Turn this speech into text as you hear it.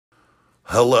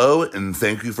Hello, and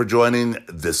thank you for joining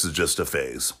This Is Just a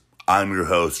Phase. I'm your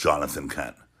host, Jonathan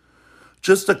Kent.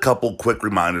 Just a couple quick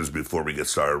reminders before we get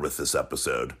started with this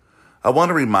episode. I want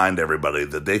to remind everybody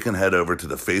that they can head over to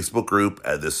the Facebook group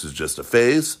at This Is Just a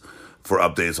Phase for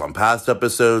updates on past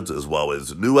episodes, as well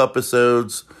as new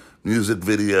episodes, music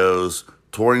videos,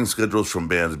 touring schedules from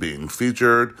bands being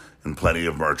featured, and plenty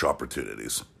of merch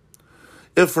opportunities.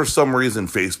 If for some reason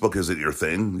Facebook isn't your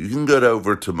thing, you can go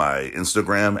over to my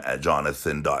Instagram at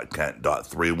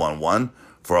jonathan.kent.311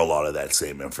 for a lot of that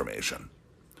same information.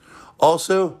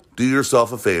 Also, do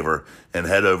yourself a favor and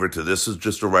head over to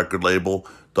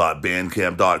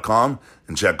thisisjustarecordlabel.bandcamp.com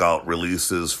and check out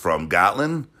releases from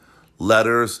Gatlin,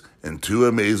 Letters, and 2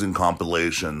 amazing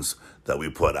compilations that we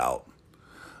put out.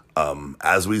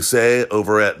 As we say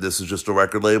over at This Is Just a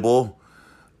Record Label,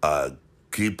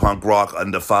 keep punk rock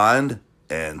undefined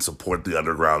and support the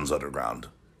underground's underground.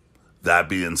 That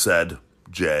being said,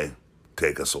 Jay,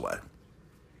 take us away.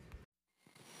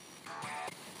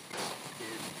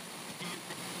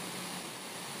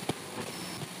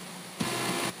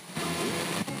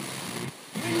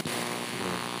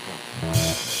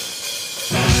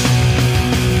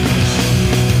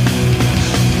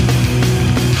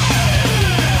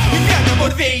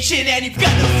 Motivation and you've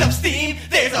got no self-esteem.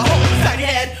 There's a hole inside your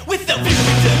head with no future to be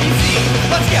seen.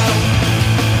 Let's go.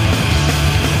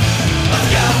 Let's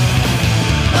go.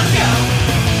 Let's go.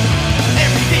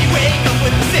 Every day wake up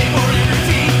with the same morning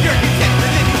routine. You're content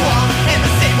with the new wall and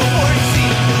the same old boring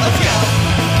scene. Let's go.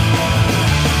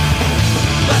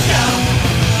 Let's go.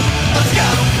 Let's go.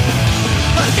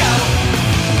 Let's go.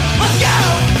 Let's go.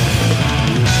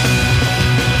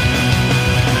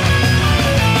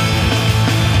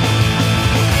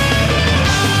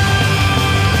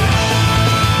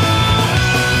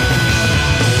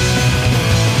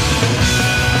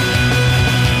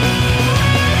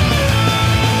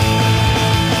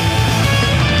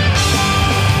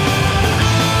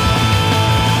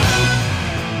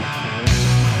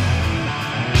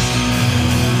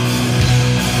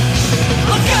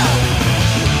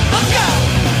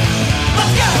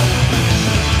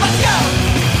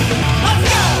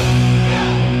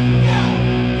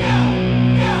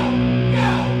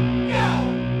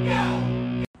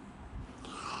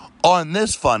 On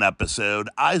this fun episode,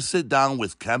 I sit down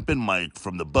with Kemp and Mike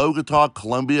from the Bogota,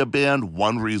 Colombia band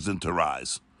One Reason to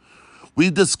Rise. We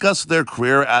discuss their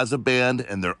career as a band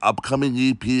and their upcoming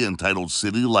EP entitled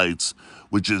City Lights,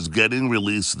 which is getting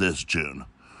released this June.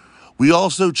 We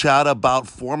also chat about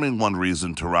forming One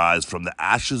Reason to Rise from the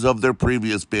ashes of their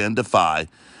previous band Defy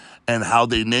and how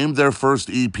they named their first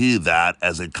EP that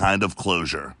as a kind of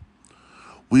closure.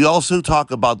 We also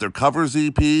talk about their covers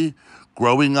EP,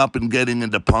 growing up and getting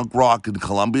into punk rock in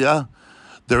Colombia,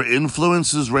 their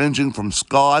influences ranging from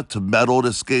ska to metal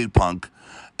to skate punk,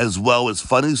 as well as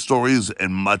funny stories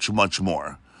and much, much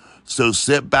more. So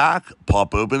sit back,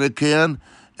 pop open a can,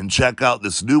 and check out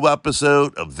this new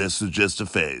episode of This Is Just a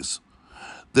Phase.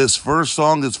 This first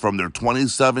song is from their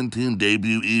 2017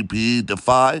 debut EP,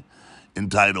 Defy,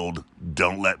 entitled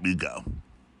Don't Let Me Go.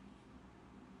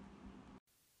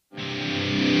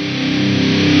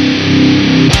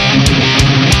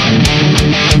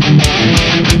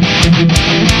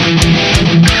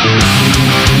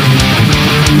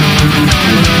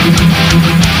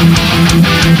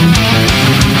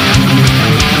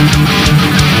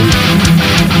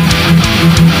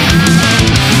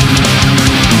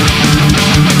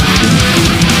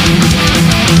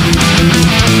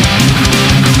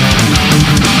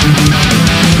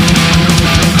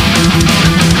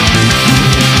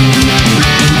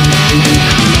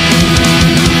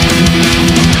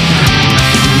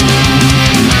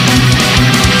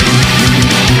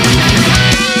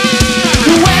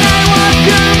 When I was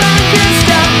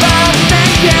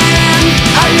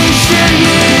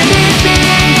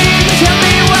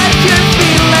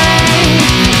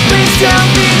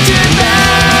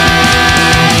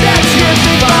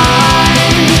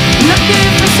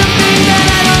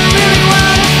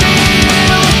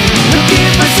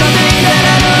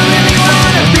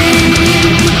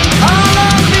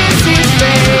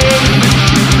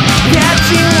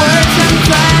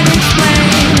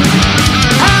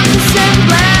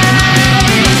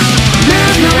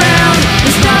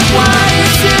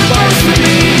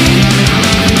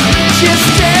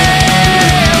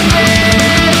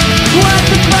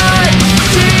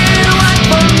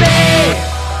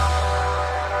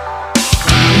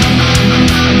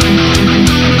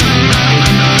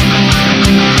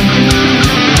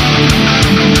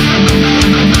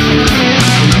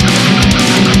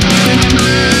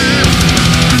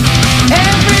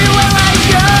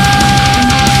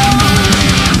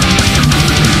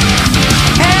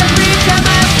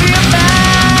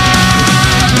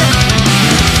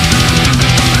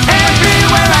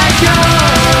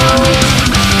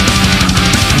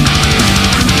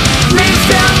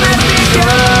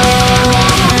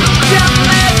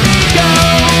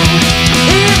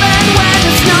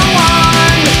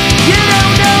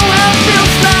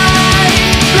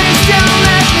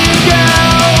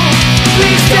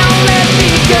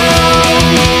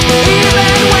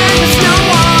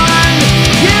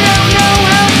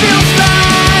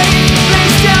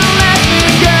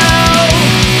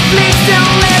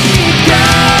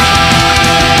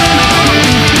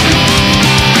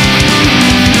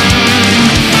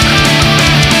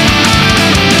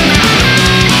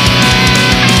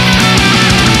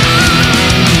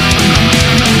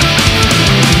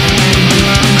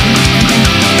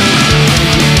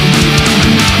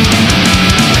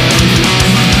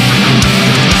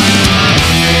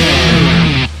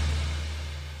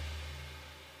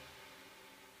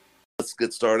let's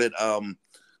get started.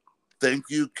 Thank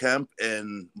you, Kemp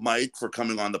and Mike, for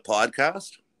coming on the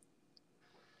podcast.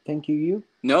 Thank you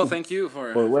No, thank you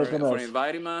for welcoming us.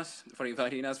 inviting us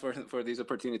for this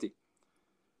opportunity.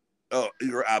 Oh,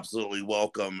 you're absolutely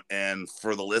welcome. And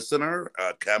for the listener,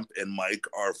 Kemp and Mike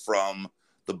are from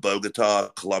the Bogota,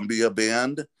 Colombia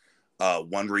band,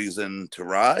 One Reason to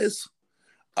Rise.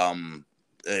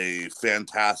 A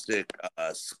fantastic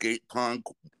skate punk,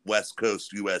 West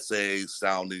Coast USA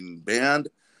sounding band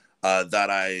that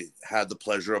I had the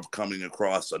pleasure of coming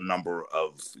across a number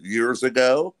of years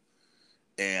ago.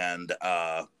 And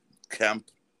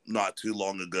Kemp, not too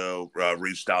long ago,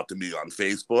 reached out to me on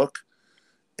Facebook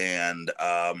and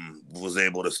was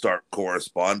able to start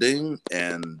corresponding,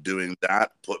 and doing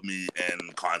that put me in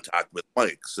contact with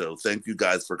Mike. So thank you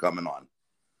guys for coming on.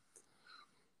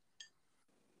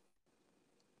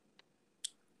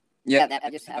 Yeah, I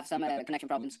just have some connection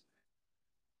problems.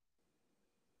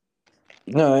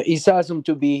 No, it's awesome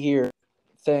to be here.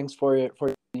 Thanks for the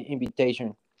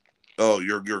invitation. Oh,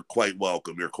 you're quite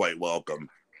welcome. You're quite welcome.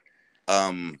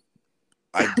 I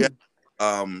guess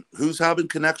who's having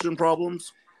connection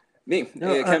problems? me.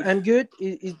 No, I'm good.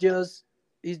 It's just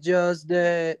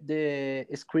the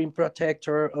screen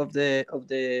protector of the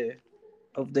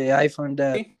iPhone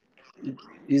that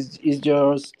is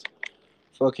just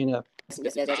fucking up. I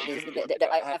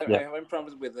have Yeah.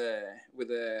 problems with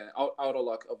the auto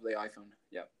lock of the iPhone.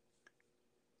 Yeah.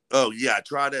 Oh yeah,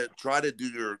 try to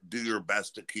do your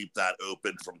best to keep that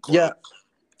open from close. Yeah,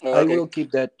 Oh, I okay. will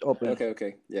keep that open.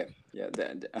 Okay. Yeah.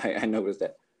 I noticed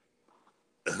that.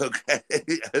 Okay.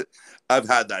 I've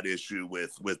had that issue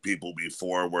with people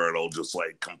before where it'll just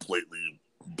like completely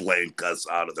blank us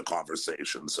out of the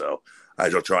conversation. So I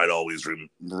shall try to always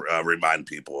remind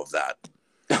people of that.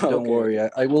 Don't worry,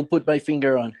 I will put my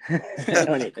finger on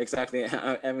it. Exactly.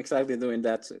 I'm exactly doing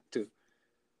that too.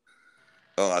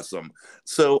 Awesome.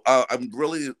 So I'm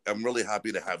really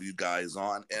happy to have you guys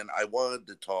on, and I wanted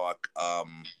to talk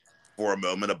for a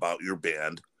moment about your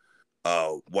band,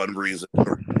 One Reason.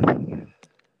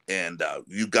 And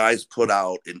you guys put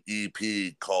out an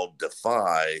EP called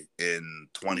Defy in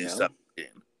 2017.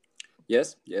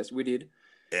 Yes, we did.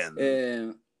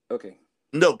 And okay.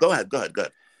 no, go ahead.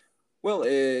 Well,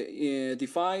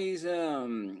 Defy is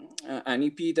an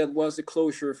EP that was the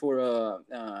closure for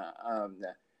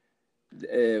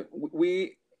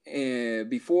we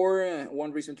before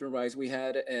One Reason to Rise, we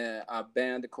had a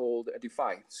band called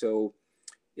Defy. So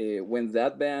when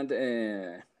that band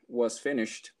was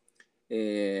finished,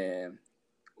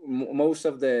 most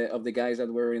of the guys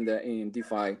that were in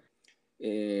Defy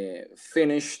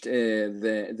finished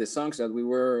the songs that we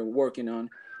were working on.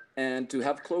 And to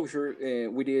have closure,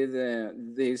 we did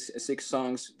these 6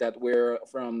 songs that were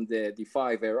from the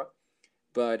Defy era,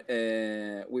 but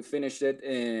we finished it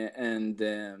and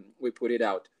we put it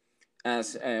out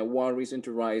as One Reason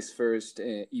to Rise first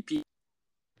EP.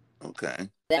 Okay.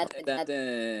 That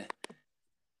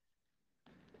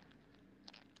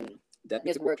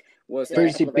music work was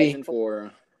First EP.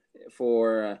 for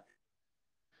a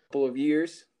couple of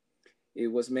years. It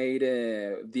was made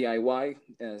DIY,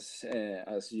 as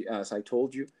I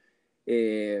told you.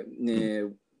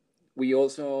 We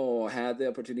also had the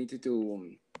opportunity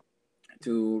to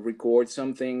record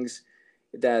some things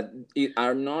that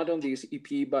are not on this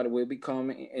EP, but will be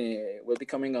coming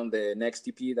on the next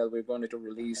EP that we're going to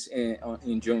release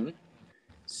in June.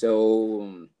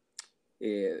 So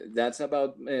that's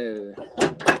about the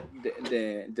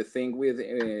thing with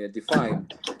Defy.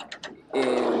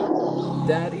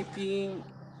 That EP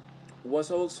was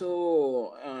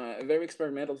also very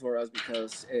experimental for us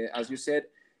because, as you said,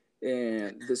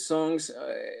 the songs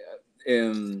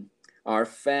are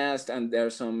fast, and there are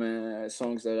some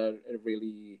songs that are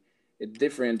really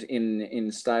different in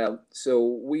style. So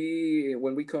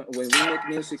when we make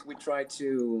music, we try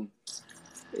to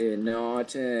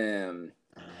not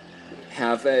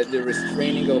have the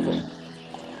restraining of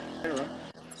genre.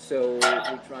 So we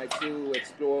try to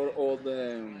explore all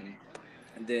the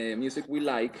music we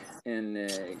like and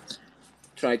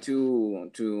try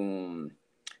to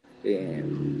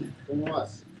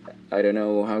I don't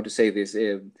know how to say this.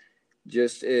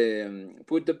 Just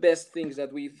put the best things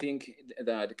that we think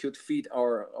that could fit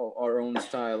our own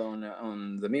style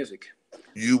on the music.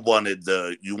 You wanted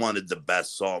the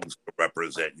best songs to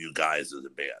represent you guys as a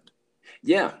band.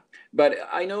 Yeah, but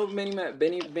I know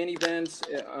many bands.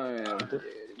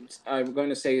 I'm going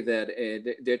to say that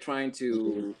they're trying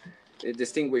to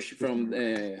distinguish from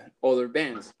other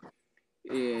bands.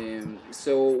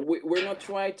 So we're not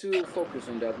trying to focus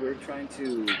on that. We're trying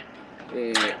to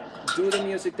do the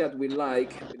music that we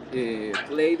like,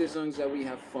 play the songs that we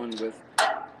have fun with,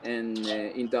 and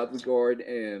in that regard,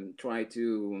 try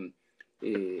to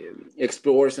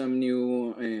explore some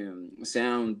new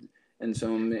sound and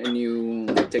some new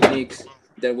techniques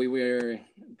that we were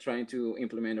trying to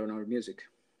implement on our music.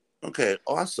 Okay,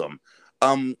 awesome.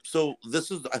 So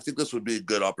I think this would be a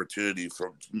good opportunity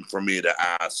for me to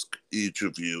ask each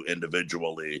of you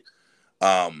individually,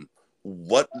 um,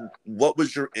 what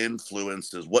was your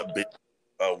influences? What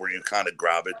were you kind of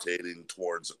gravitating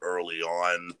towards early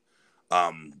on,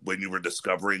 when you were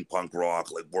discovering punk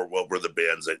rock? Like, what were the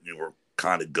bands that you were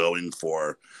kind of going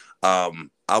for?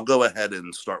 I'll go ahead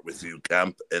and start with you,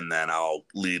 Kemp, and then I'll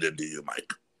lead into you,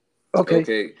 Mike. Okay.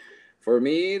 Okay, for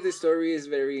me, the story is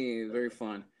very, very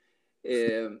fun.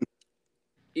 Um,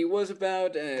 it was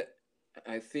about,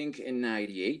 I think, in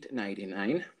 98,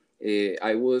 99.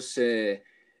 I was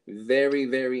very,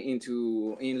 very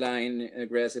into inline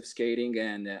aggressive skating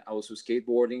and also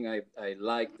skateboarding. I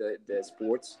like the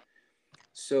sports.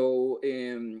 So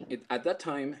at that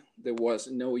time, there was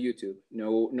no YouTube,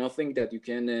 nothing that you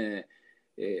can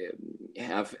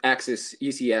have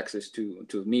easy access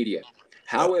to media.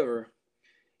 However,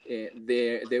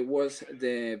 there was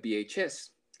the VHS,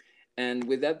 and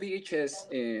with that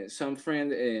VHS, some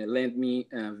friend lent me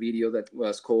a video that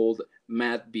was called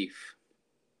Mad Beef.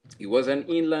 It was an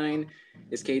inline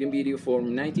skating video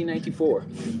from 1994.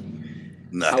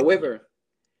 Nice. However,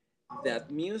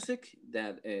 that music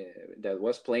that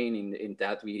was playing in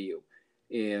that video,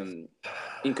 in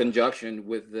conjunction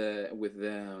with the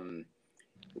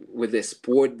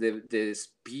sport, the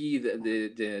speed,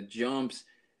 the jumps,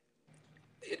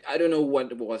 I don't know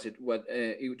what was it. What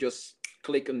it just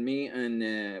clicked on me,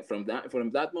 and from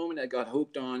that moment, I got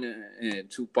hooked on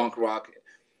to punk rock.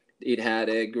 It had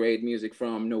great music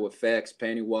from NoFX,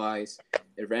 Pennywise,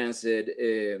 Rancid,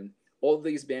 all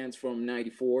these bands from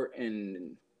 '94,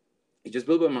 and it just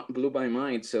blew my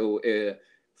mind. So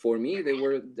for me,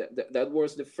 that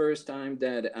was the first time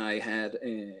that I had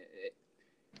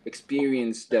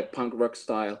experienced that punk rock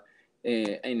style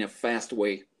in a fast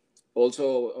way.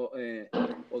 Also,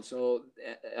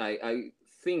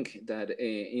 think that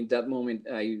in that moment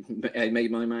I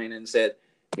made my mind and said,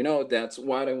 that's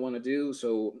what I want to do.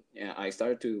 So yeah, I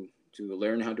started to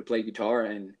learn how to play guitar,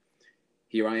 and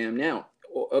here I am now.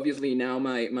 Obviously, now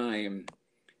my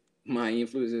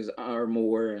influences are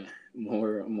more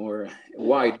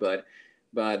wide, but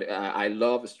I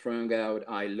love Strung Out.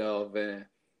 I love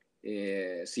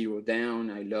Zero Down.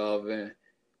 I love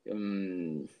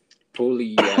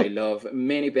Pulley. I love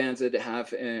many bands that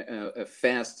have a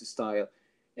fast style,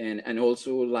 and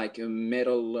also like a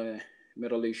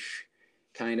metalish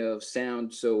kind of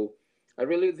sound. So I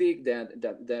really dig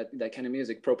that kind of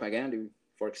music. Propaganda,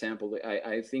 for example,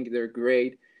 I think they're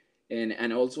great,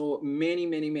 and also many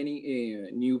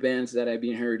new bands that I've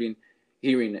been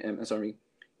hearing. Sorry,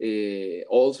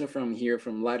 also from here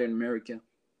from Latin America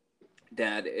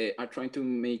that are trying to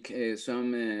make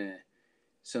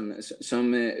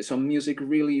some music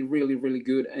really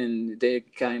good, and they're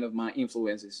kind of my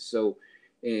influences. So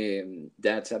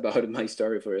that's about my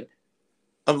story for it.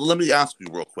 Let me ask you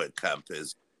real quick, Kemp.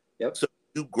 Yep. So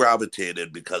you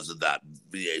gravitated because of that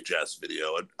VHS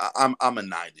video, and I'm a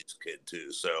 '90s kid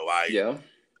too, so Yeah.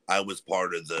 I was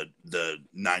part of the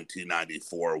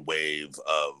 1994 wave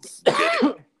of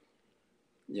getting.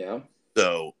 Yeah.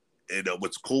 So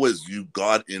what's cool is you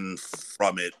got in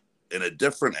from it in a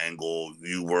different angle.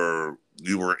 You were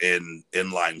in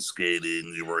inline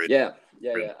skating. You were in. Yeah.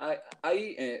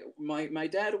 My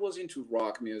dad was into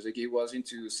rock music. He was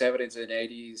into '70s and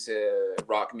 '80s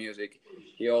rock music.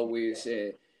 He always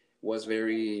was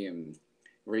very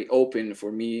open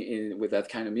for me with that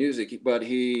kind of music. But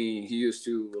he used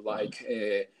to like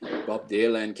Bob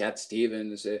Dylan, Cat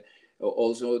Stevens,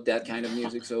 also that kind of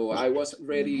music. So I was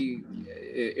ready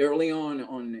early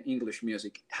on English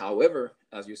music. However,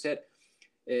 as you said,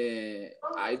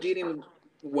 I didn't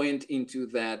went into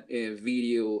that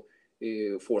video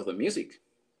for the music,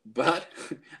 but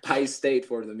I stayed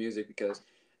for the music because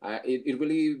it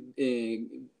really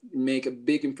make a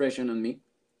big impression on me.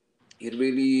 It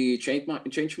really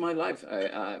changed my life.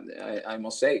 I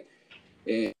must say,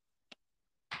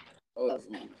 of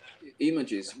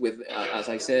images with, as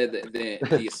I said,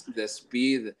 the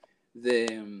speed, the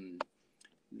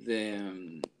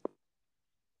the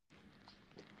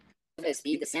The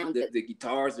speed, the sound, the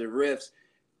guitars, the riffs.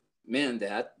 Man,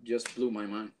 that just blew my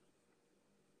mind.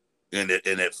 And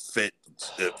it fit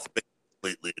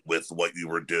completely with what you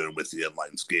were doing with the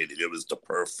inline skating. It was the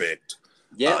perfect.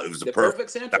 Yeah, it was the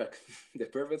perfect soundtrack. The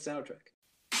perfect soundtrack.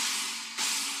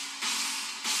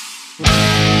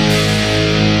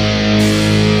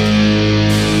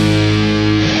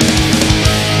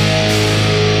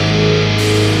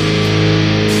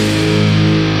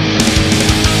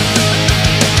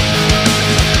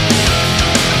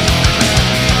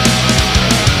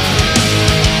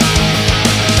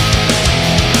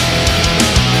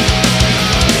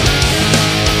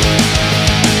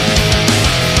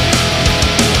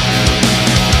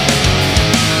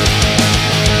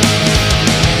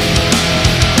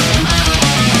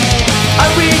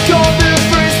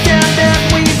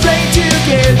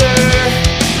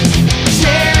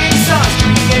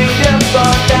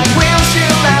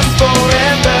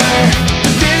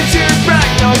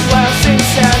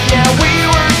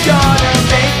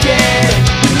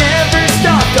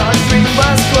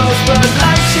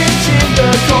 emotions in the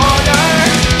corner.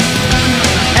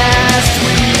 As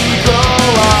we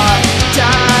grow up,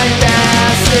 time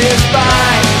passes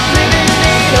by, leaving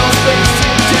little space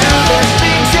to do the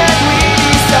things that we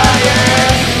desire.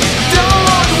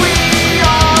 Don't we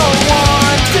all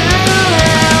want to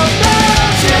have that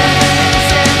chance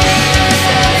and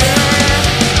desire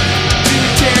to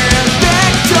turn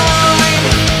back time?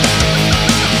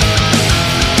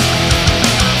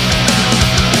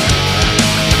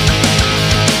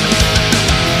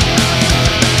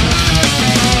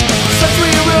 Since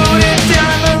we wrote it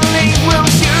down, the link will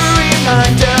sure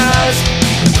remind us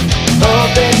of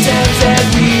the times that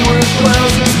we were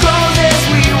close as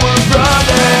we were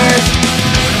brothers.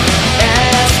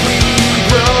 As we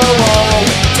grow old,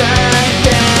 time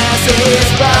passes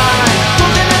by,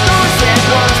 closing the doors that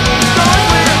once we thought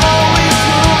were always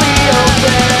fully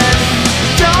open.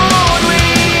 Don't we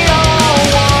all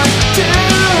want to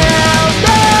have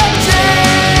that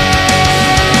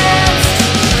chance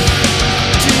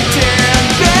to turn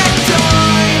back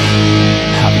time?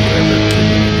 Have you ever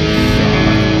given any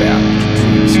thought about the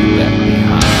dreams you left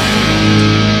behind?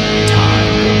 Time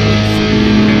will wait for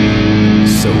you,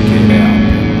 so get out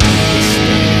and make a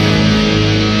stand.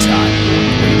 Time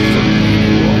won't wait for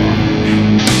anyone.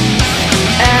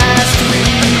 As we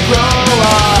grow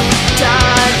up,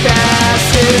 time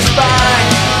passes by,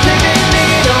 leaving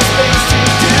little space to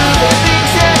do the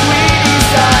things that we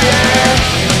desire.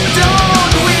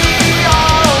 Don't we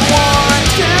all want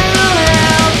to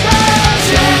have that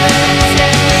chance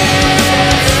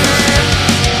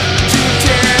to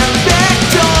turn back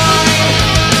time?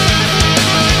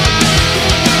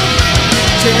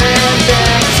 Turn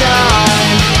back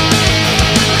time.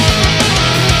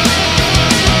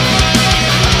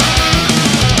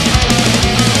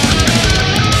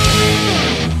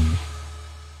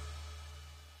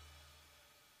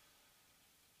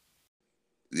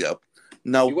 Yep.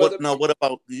 Now You got what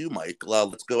about you, Mike?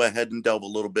 Let's go ahead and delve a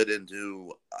little bit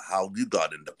into how you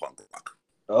got into punk rock.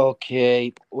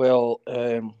 Okay, well,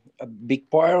 a big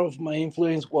part of my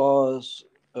influence was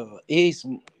is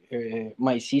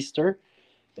my sister.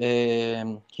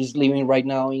 He's living right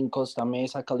now in Costa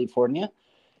Mesa, California.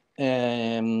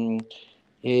 Um,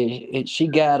 she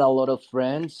got a lot of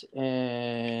friends,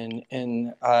 and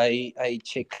I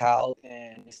check out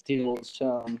and steal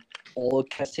some old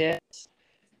cassettes,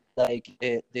 like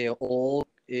the old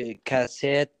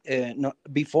cassette, no,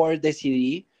 before the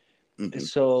CD. Hmm.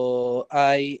 So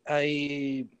I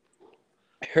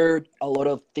heard a lot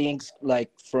of things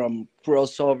like from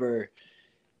crossover,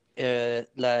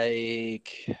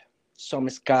 like some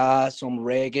ska, some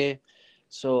reggae.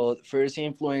 So the first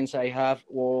influence I have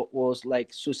was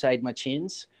like Suicide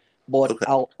Machines, but Okay.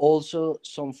 also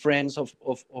some friends of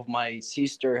my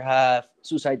sister have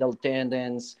Suicidal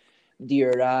Tendencies,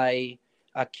 Dear Eye,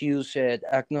 Accused,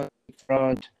 Agnostic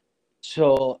Front.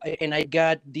 So and I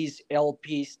got these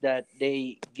LPs that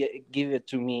they give it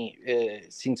to me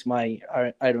since my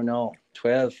I don't know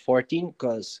 12, 14,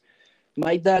 because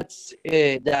my dad's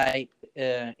died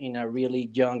in a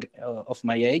really young of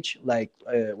my age, like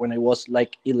when I was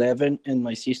like 11 and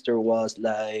my sister was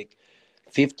like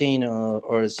 15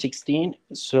 or 16.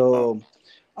 Oh, So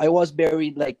I was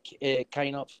very like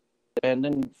kind of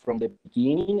dependent from the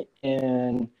beginning,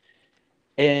 and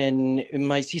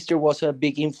my sister was a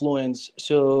big influence.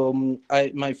 So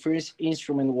my first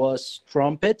instrument was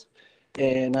trumpet,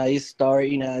 and I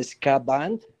started in a ska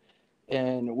band,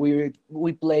 and we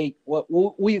played what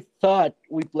we thought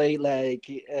we played like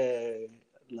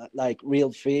real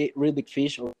big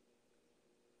fish. Or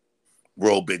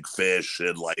Real Big Fish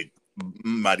and like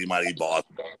Mighty Mighty Boss.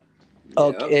 Yeah.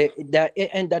 okay, that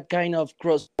and that kind of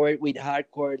crossover with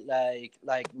hardcore, like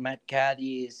Mad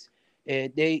Caddies.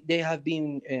 They have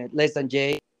been Less Than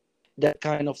Jay, that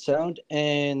kind of sound,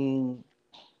 and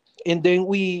then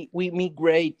we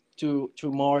migrate to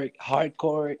more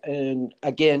hardcore, and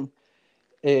again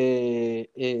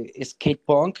skate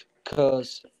punk,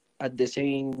 because at the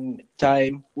same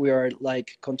time we are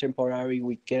like contemporary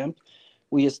with Kemp.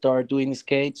 We start doing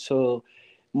skate, so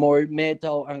more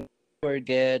metal and hardcore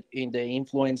get in the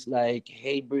influence like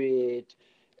Hatebreed,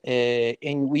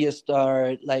 and we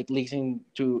start like listening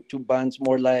to bands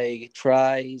more like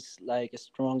Tries, like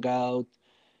Strong Out,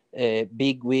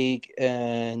 Big Wig,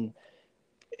 and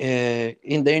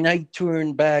then I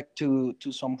turn back to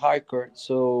some hardcore.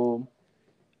 So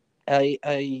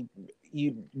I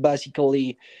you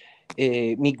basically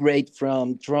migrate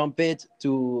from trumpet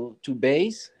to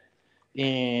bass,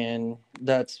 and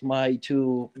that's my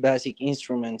two basic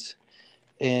instruments.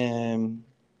 Um,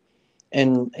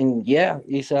 and yeah,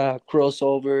 it's a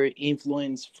crossover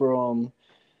influence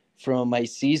from my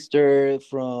sister,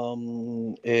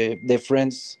 from the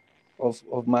friends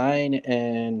of mine,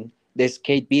 and the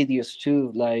skate videos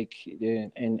too, like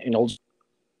and also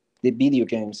the video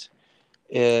games.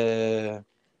 Uh,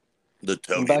 The and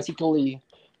Tony. basically,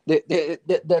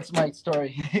 that's my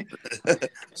story.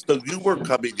 So you were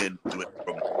coming into it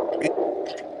from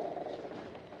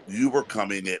you were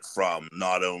coming it from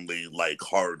not only like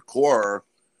hardcore,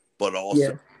 but also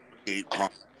Yeah. skate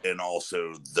punk and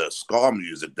also the ska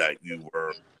music that you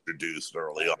were introduced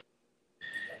early on.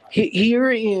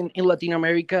 Here in Latin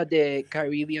America, the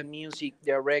Caribbean music,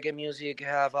 the reggae music,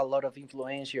 have a lot of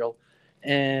influential,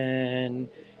 and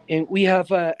we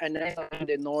have an island in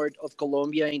the north of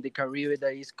Colombia in the Caribbean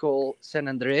that is called San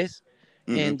Andres,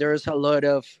 Hmm. and there's a lot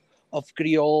of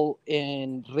Creole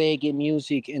and reggae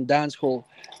music and dancehall,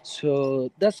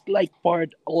 so that's like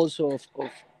part also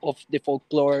of the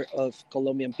folklore of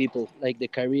Colombian people, like the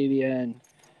Caribbean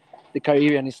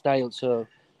style. So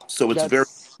So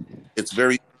that's it's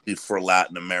very easy for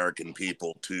Latin American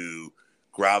people to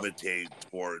gravitate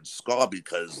towards ska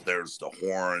because there's the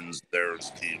horns,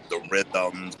 there's the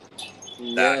rhythms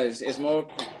that Yeah, it's more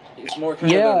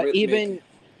kind of a yeah, rhythmic.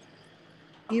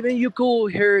 even you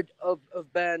could hear of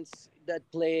bands that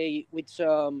play with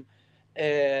some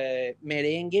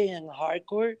merengue and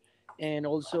hardcore, and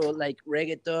also like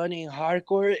reggaeton and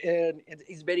hardcore, and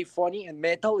it's very funny, and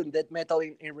metal and death metal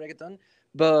in reggaeton,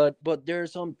 but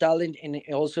there's some talent, and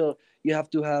also you have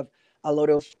to have a lot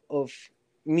of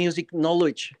music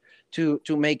knowledge to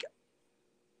make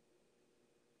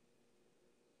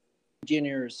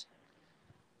engineers.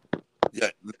 yeah,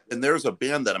 and there's a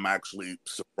band that I'm actually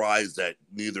surprised that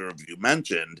neither of you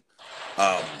mentioned,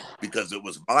 because it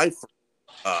was my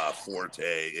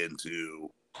forte into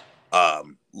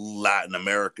Latin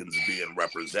Americans being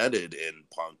represented in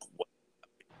punk, what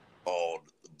called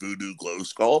Voodoo Glow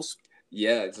Skulls.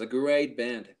 Yeah, it's a great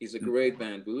band. It's a great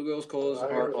band. Blue Girls Calls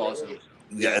are awesome.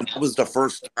 Yeah, Yeah. and it was the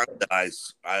first time that I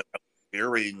was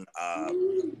hearing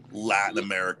Latin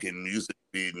American music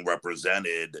being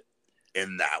represented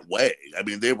in that way. I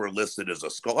mean, they were listed as a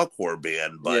ska-core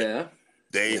band, but Yeah.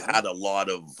 they Yeah. had a lot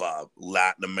of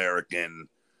Latin American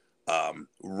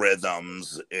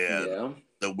rhythms and Yeah.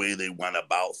 the way they went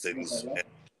about things. And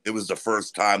it was the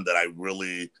first time that I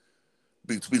really,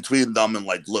 between them and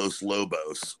like Los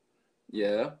Lobos,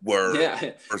 Yeah. were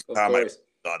Yeah. first Of time I course.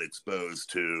 got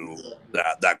exposed to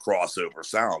that crossover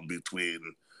sound between,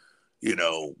 you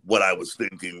know, what I was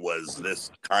thinking was this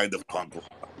kind of punk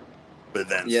rock, but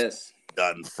then Yes.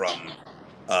 done from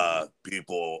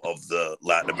people of the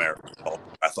Latin American culture.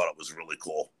 I thought it was really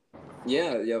cool.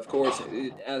 Yeah, yeah, of course.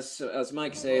 As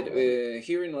Mike said,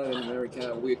 here in Latin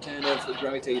America, we kind of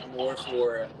gravitate more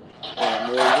for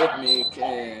more rhythmic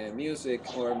music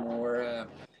or more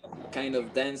kind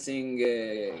of dancing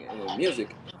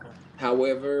music.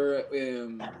 However,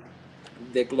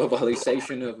 the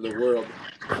globalization of the world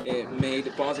made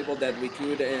it possible that we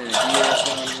could hear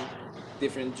some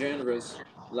different genres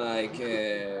like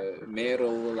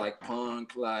metal, like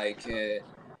punk, like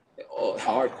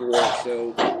hardcore.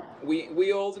 So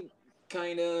we all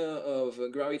kind of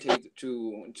gravitate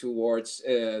towards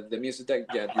the music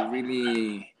that you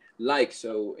really like.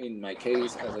 So in my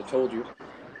case, as I told you,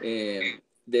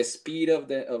 the speed of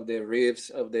the riffs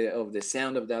of the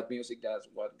sound of that music, that's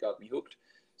what got me hooked.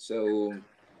 So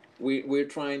we're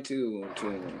trying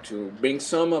to bring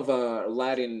some of our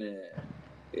Latin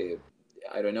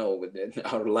I don't know with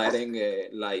our Latin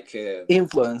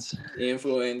Influence.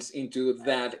 influence into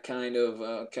that kind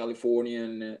of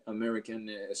Californian American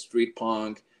street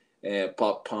punk,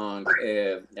 pop punk,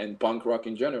 and punk rock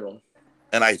in general.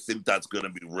 And I think that's going to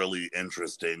be really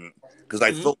interesting because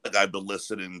I Mm-hmm. feel like I've been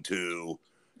listening to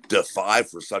Defy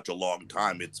for such a long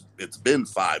time. It's been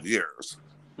 5 years.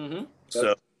 Mm-hmm.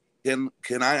 So Yep.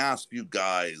 can I ask you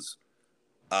guys,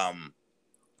 um,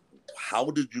 how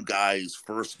did you guys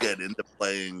first get into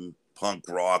playing punk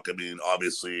rock? I mean,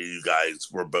 obviously you guys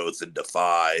were both in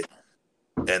Defy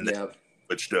and then Yep.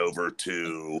 switched over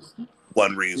to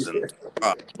One Reason.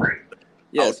 Uh, how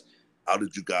Yes. how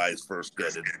did you guys first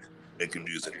get into making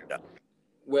music? Yeah.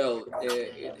 Well,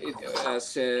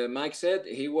 as Mike said,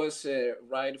 he was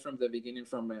right from the beginning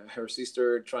from her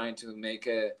sister trying to make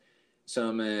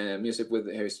some music with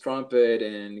his trumpet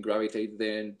and gravitate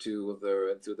then to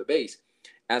the bass.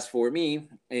 As for me,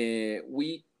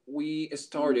 we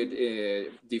started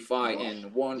Defy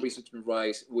and One Reason to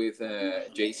Rise with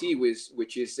JC,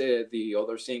 which is the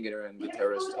other singer and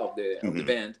guitarist of the Mm-hmm.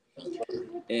 band,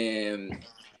 and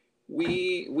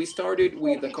we started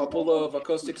with a couple of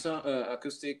acoustic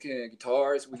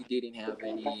guitars. We didn't have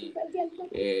any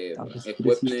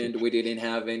equipment. We didn't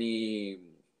have any.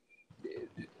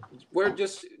 we're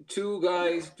just two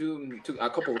guys, two a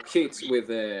couple of kids with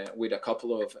a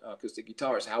couple of acoustic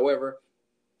guitars. However,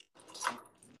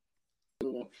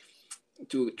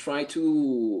 to try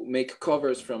to make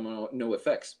covers from no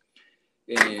effects.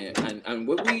 And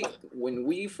when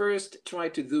we first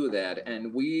tried to do that,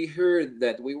 and we heard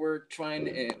that we were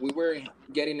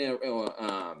getting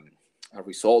a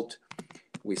result,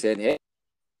 we said, hey,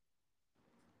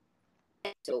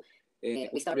 So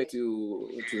we started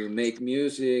started. to make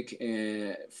music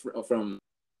from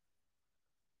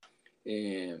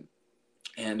uh,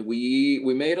 and we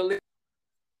made a list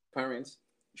of parents,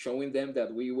 showing them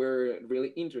that we were really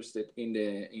interested in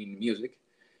music,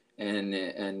 and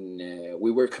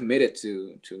we were committed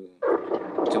to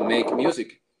make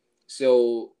music.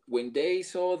 So when they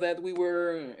saw that we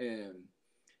were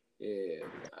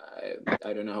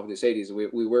I don't know how to say this.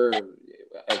 We were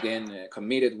again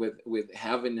committed with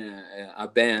having a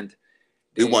band.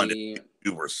 They wanted They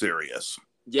you were serious.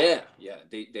 yeah,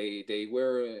 they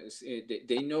were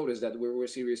they noticed that we were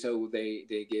serious, so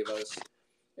they gave us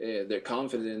their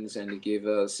confidence, and they gave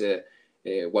us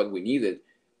what we needed.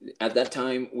 At that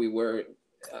time, we were,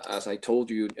 as I told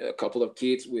you, a couple of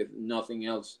kids with nothing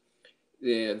else.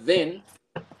 Then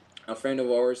a friend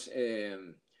of ours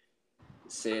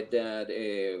said that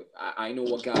I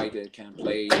know a guy that can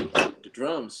play the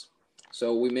drums.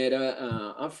 So we met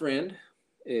a friend,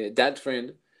 that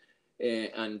friend,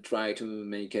 and tried to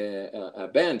make a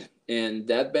band. And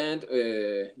that band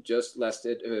just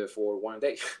lasted for one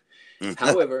day.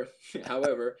 however,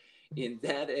 however, in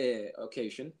that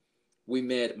occasion, we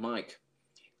met Mike.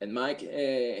 And Mike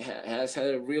has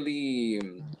had a really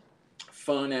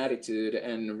fun attitude,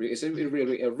 and is a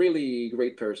really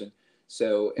great person.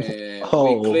 So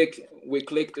Oh, we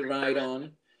clicked right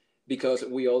on, because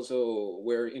we also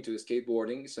were into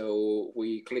skateboarding. So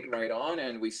we clicked right on,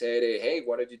 and we said, "Hey,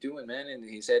 what are you doing, man?" And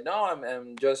he said, "No,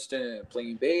 I'm just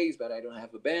playing bass, but I don't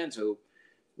have a band." So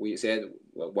we said,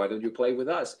 "Well, why don't you play with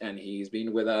us?" And he's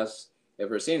been with us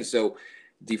ever since. So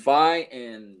Defy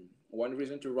and One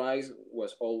Reason to Rise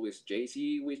was always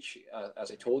JC, which, as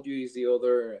I told you, is the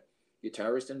other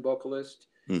guitarist and vocalist.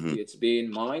 Hmm. It's been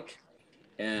Mike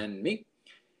and me.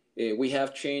 We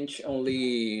have changed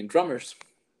only drummers.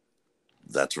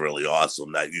 That's really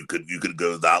awesome that you could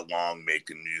go that long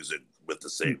making music with the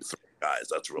same three guys.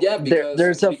 That's really Yeah,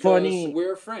 there's a because funny.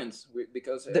 we're friends.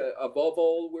 Because The, above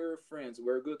all, we're friends.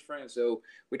 We're good friends. So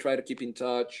we try to keep in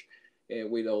touch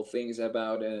with all things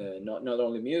about not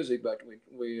only music, but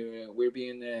we're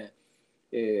being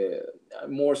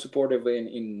more supportive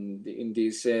in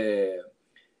this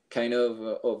kind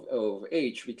of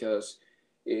age, because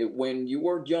when you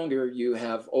were younger, you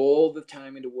have all the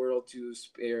time in the world to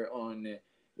spare on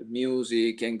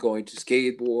music and going to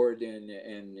skateboard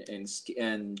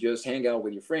and just hang out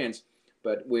with your friends.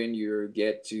 But when you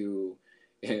get to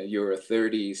your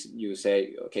 30s, you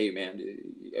say, okay, man,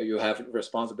 you have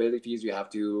responsibilities. You have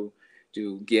to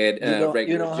get a you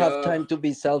regular don't have job. time to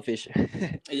be selfish.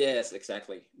 Yes,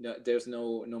 exactly. No, there's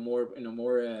no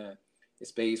more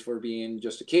space for being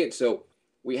just a kid. So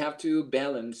we have to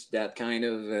balance that kind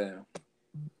of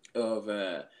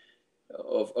uh,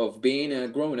 of being a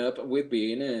grown up with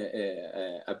being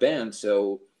a band.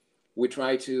 So we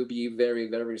try to be very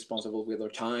responsible with our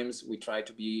times. We try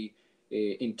to be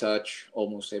in touch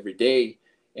almost every day,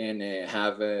 and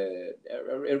have a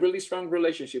really strong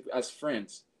relationship as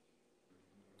friends.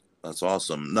 that's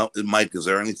awesome. No, Mike, is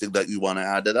there anything that you want to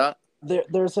add to that?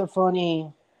 There's a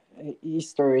funny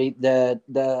history that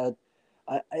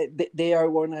they are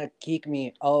gonna kick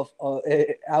me off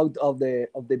out of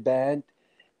the band,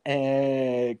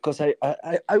 and because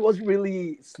I was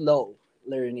really slow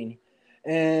learning,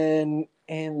 and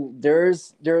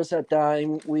there's a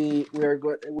time we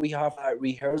have a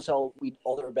rehearsal with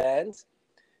other bands,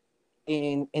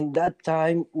 and in that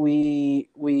time we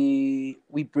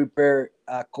prepare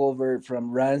a cover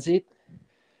from Rancid.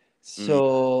 Mm.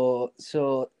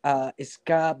 So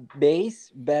ska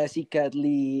bass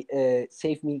basically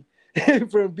saved me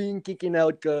from being kicking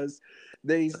out, because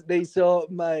they saw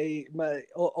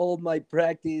all my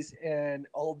practice and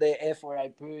all the effort I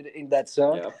put in that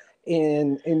song, Yeah.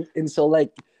 and so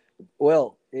like,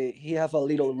 well, he have a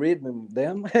little rhythm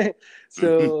them.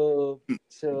 Mhm.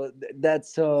 That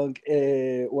song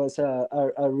was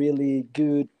a really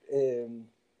good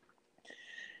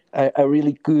a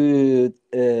really good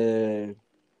It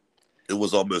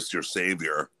was almost your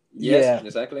savior. Yes, yeah.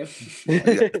 exactly. You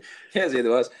got Yes, it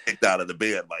was. kicked out of the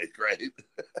band, Mike, right?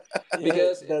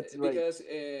 because That's right. because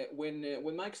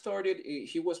when Mike started,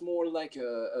 he was more like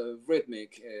a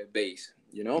rhythmic bass,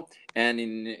 and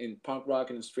in punk rock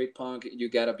and street punk, you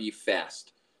gotta be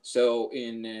fast. So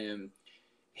in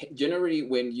generally,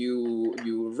 when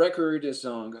you record a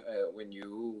song, when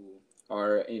you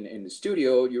are in the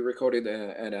studio, you record it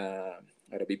at a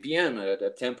BPM, at a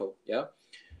tempo, yeah.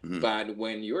 Mhm. But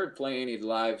when you're playing it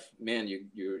live, man,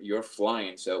 you're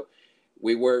flying. So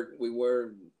we were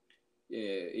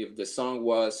if the song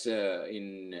was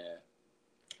in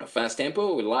a fast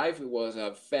tempo live, it was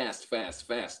a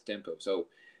fast tempo. So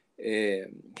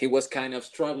he was kind of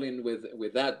struggling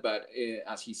with that, but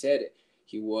as he said,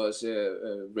 he was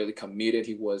really committed.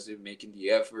 He was making the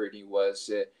effort. He was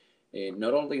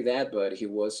not only that, but he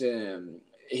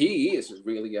is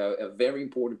really a very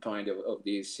important part of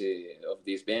this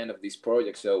band, of this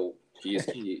project. So he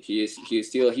is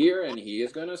still here, and he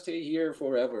is gonna stay here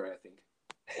forever, I think.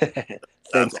 That's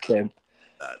Thanks, Ken.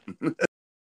 that.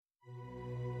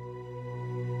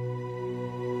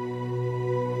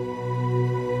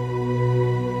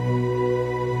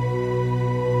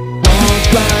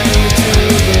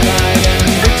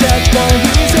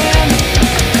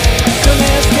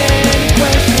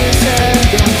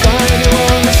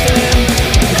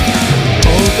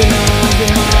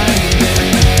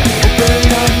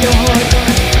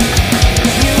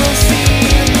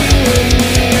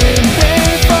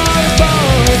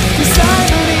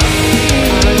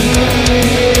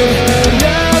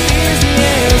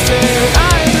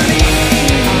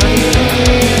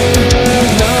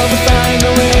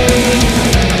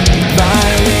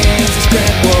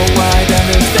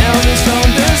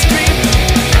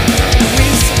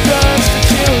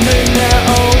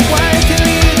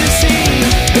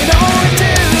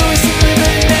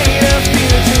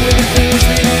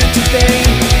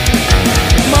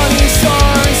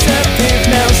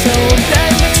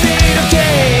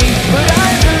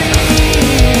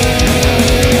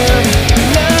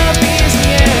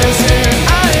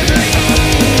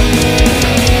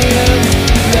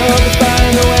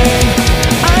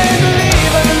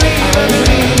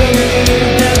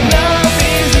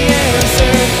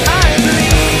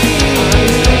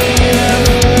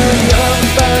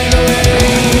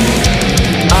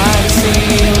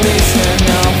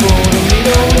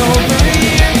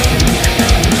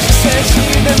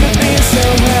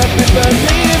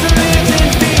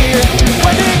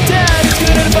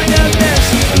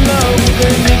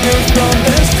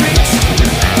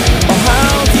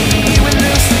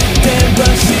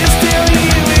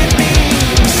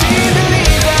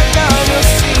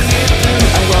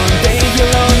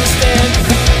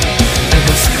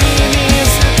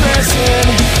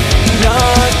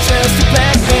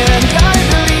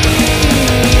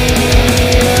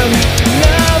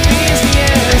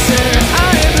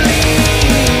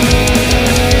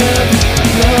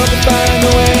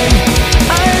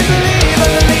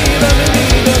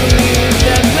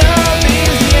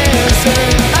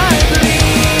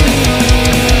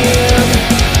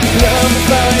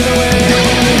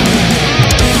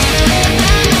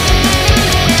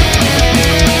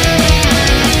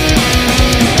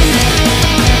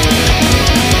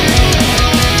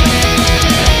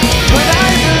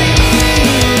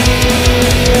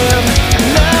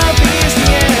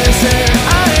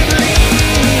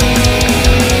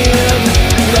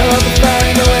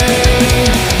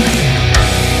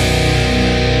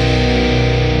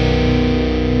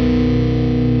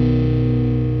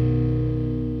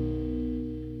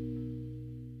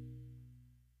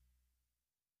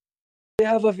 We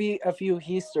have a few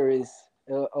histories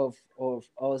of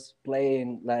us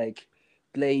playing like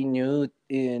playing nude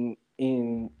in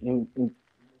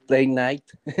play night.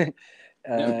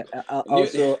 Yeah. New-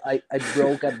 Also, I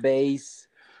broke a bass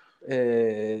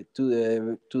to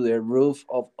the roof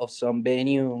of some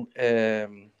venue. yeah,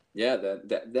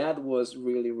 that was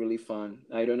really really fun.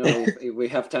 I don't know if we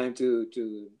have time to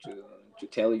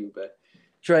tell you, but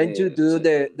Trying to uh, do so,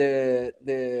 the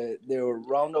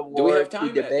round of do we have work with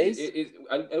time? the bass.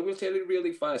 I will tell it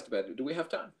really fast, but do we have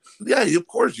time? Yeah, of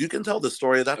course you can tell the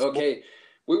story. That's cool. Okay,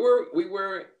 we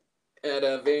were at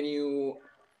a venue,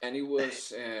 and it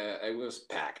was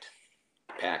packed.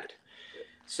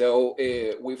 So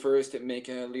we first make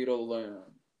a little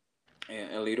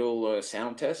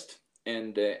sound test,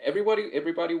 and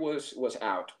everybody was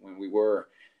out when we were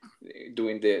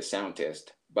doing the sound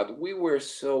test, but we were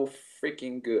so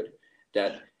freaking good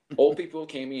that all people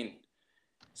came in.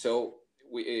 So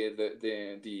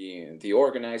the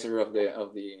organizer of the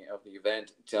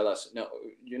event tell us, no,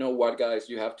 you know what, guys,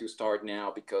 you have to start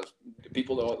now because the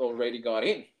people already got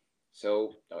in.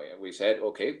 So we said,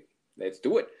 okay, let's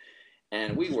do it,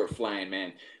 and we were flying,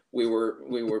 man. We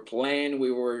were playing,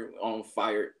 we were on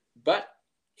fire, but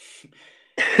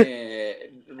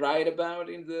right about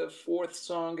in the fourth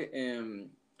song,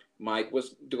 Mike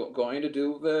was going to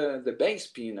do the bass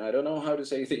pin. I don't know how to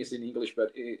say this in English,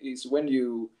 but it's when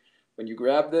you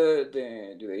grab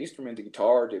the instrument, the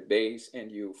guitar, the bass,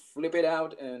 and you flip it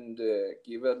out and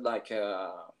give it like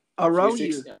a Around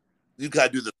you, 360. You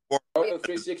gotta do the A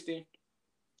 360.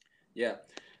 Yeah,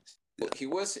 he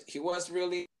was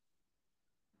really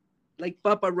like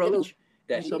Papa Roach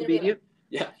that in he some video.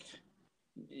 yeah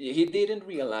he didn't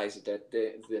realize that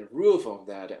the roof of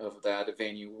that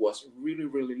venue was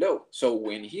really low. So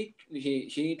when he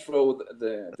threw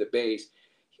the bass,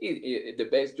 the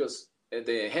bass just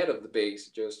the head of the bass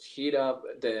just hit up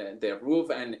the roof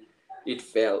and it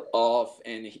fell off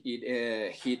and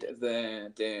it hit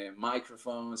the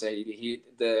microphones and it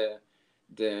hit the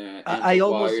I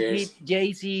almost amplifiers. hit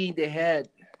Jay-Z in the head.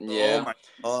 oh Yeah, my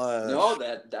no,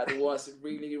 gosh. that was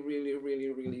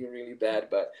really bad.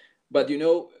 But you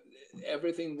know,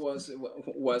 everything was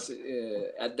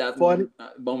at that Fun.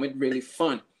 moment really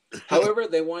fun. However,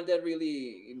 the one that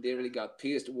they really got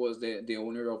pissed was the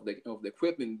owner of the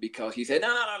equipment because he said,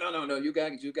 no, you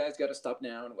guys got to stop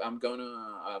now. I'm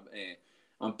gonna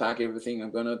unpack everything.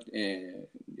 I'm gonna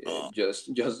Oh,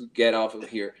 just get off of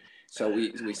here. So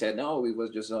we said no, it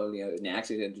was just only an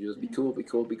accident. Just be cool,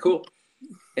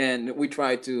 and we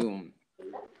tried He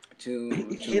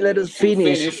let us to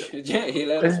finish. finish. Yeah, he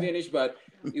let us finish, but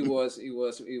it was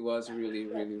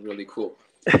really cool.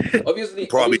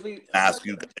 probably Obviously, ask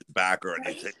you guys back or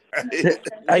anything, right?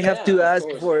 I have yeah, to of ask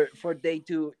course, for they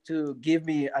to give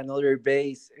me another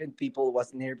base, and people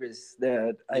was nervous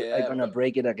that I yeah, gonna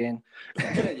break it again.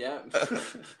 yeah,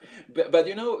 but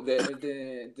you know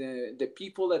the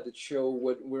people at the show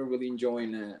were really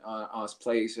enjoying us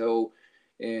play. So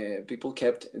people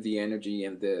kept the energy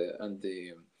and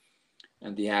the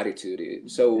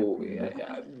attitude. So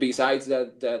besides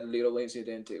that little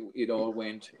incident, it all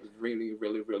went really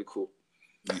cool.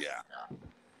 Yeah.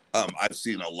 I've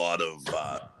seen a lot of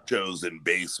shows in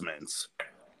basements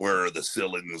where the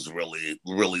ceiling's really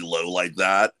low like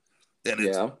that, and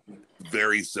it's Yeah,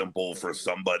 very simple for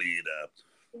somebody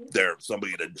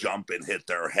to jump and hit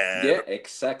their head yeah, or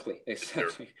exactly, their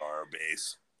exactly. guitar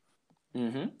bass.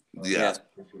 Mm-hmm. Yes,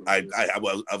 Yeah, I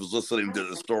was listening to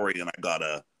the story and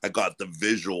I got the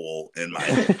visual in my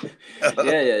head.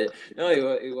 yeah. No,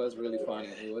 it was really funny.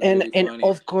 It was really And funny.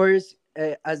 of course,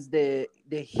 as the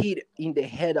hit in the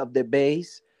head of the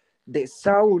bass, the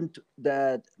sound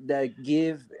that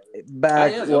give Ah,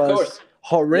 back yes, of course. was Yes,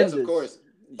 of horrendous. course.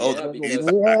 Oh, It Yeah, the was because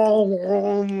feedback.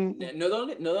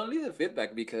 not only the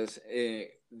feedback because the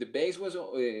bass was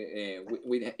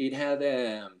it had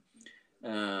a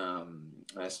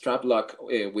strap lock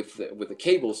with the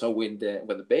cable. So when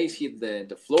the bass hit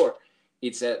the floor,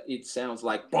 it sounds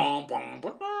like boom boom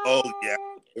boom. Oh yeah.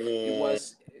 It Oh,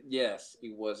 was yes,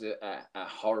 it was a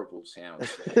horrible sound.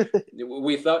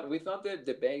 We thought that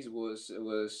the bass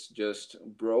was just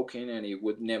broken and it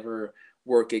would never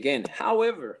work again.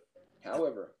 However,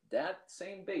 that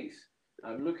same bass,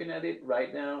 I'm looking at it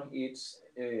right now. It's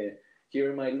here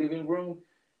in my living room,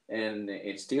 and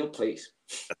it still plays.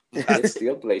 It that's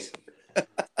still plays.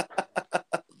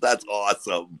 that's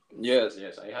awesome. Yes,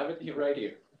 I have it here right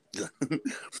here.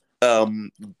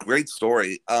 Um, Great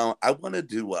story. I wanted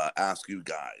to ask you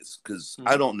guys because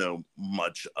I Mm-hmm. don't know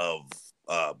much of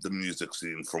the music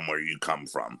scene from where you come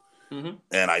from, Mm-hmm.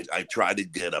 and I try to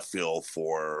get a feel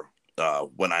for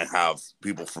when I have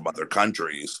people from other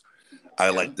countries. I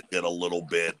Yeah. like to get a little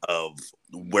bit of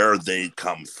where they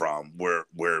come from, where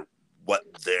what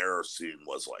their scene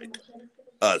was like.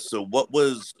 So what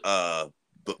was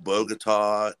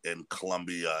Bogota and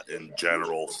Colombia in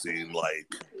general scene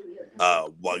like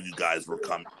while you guys were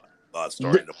coming Th-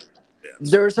 starting to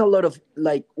dance? there's a lot of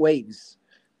like waves.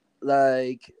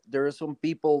 Like there are some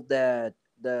people that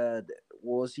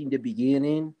was in the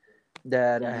beginning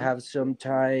that I Mm-hmm. have some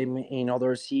time in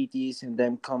other cities and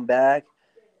then come back,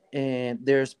 and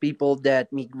there's people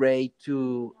that migrate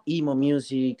to emo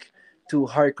music, to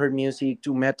hardcore music,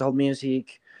 to metal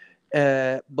music,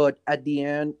 but at the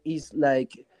end it's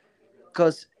like,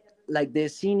 because like the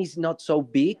scene is not so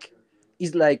big,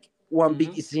 it's like one big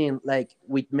Mm-hmm. scene, like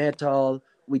with metal,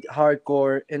 with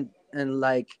hardcore, and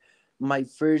like my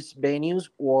first venues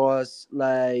was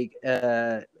like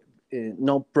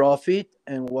no profit,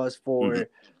 and was Mhm.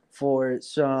 for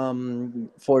some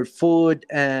for food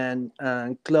and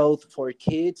clothes for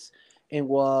kids, and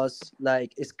was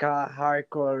like ska,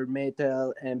 hardcore,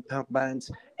 metal, and punk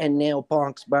bands, and neo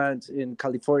punks bands in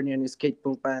California, and skate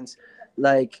punk bands,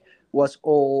 like was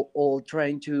all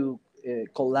trying to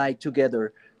collide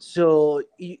together. So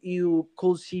you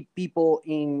could see people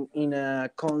in a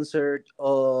concert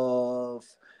of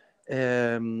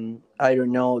I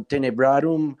don't know,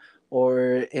 Tenebrarum,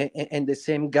 or and the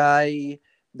same guy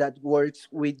that works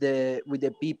with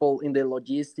the people in the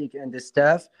logistic and the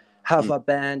staff have Mm. a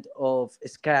band of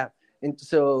ska. And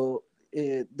so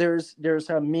there's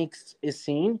a mixed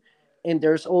scene, and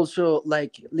there's also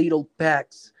like little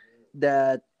packs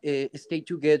that stay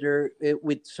together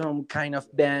with some kind of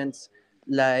bands,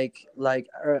 I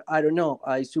don't know,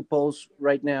 I suppose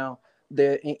right now,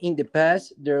 in the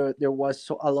past there was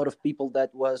a lot of people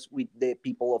that was with the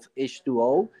people of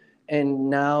H2O, and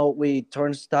now with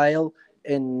Turnstile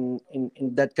and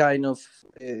that kind of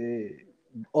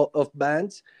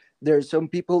bands, there's some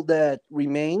people that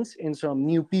remains and some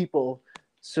new people.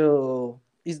 So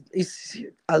it's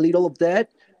a little of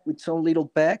that with some little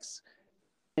packs,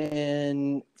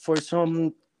 and for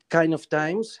some kind of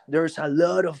times there's a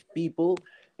lot of people,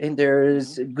 and Mm-hmm.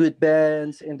 there's good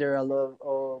bands, and there are a lot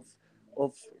of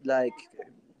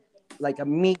like a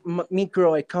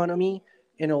micro economy,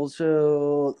 and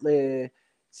also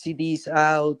CDs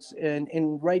out, and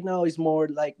right now it's more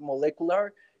like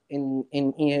molecular, and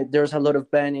there's a lot of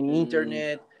band in Mm,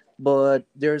 internet, but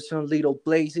there's some little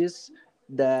places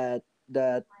that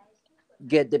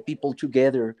get the people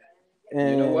together.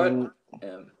 you know what? And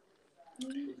Um,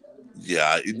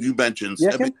 Yeah, you mentioned.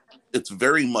 yeah, I mean, Ken? it's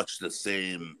very much the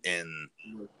same in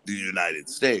the United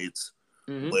States,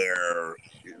 mm-hmm, where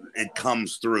it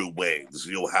comes through waves.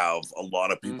 You'll have a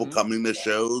lot of people mm-hmm, coming to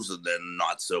shows, and then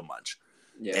not so much.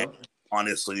 And yeah.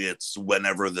 honestly, it's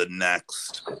whenever the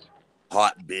next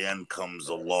hot band comes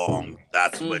along,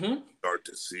 that's when Mm-hmm, you start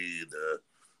to see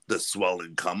the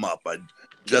swelling come up. I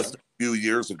just a few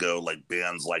years ago, like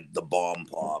bands like the Bomb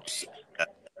Pops,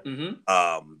 mm-hmm,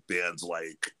 bands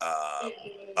like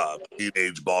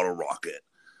Teenage Bottle Rocket.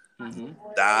 mm-hmm,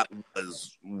 That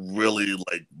was really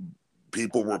like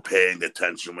people were paying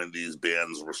attention when these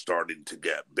bands were starting to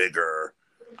get bigger.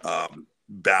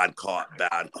 Bad Cop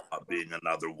being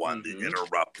another one. The mm-hmm,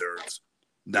 Interrupters.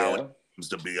 Now it yeah. seems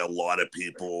to be a lot of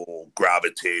people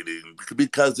gravitating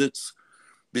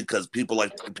because people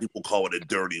call it a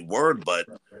dirty word, but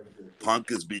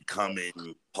punk is becoming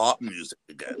pop music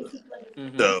again.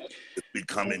 Mm-hmm. So it's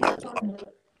becoming a pop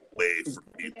way for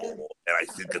people, and I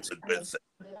think it's a good thing.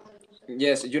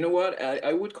 Yes, you know what?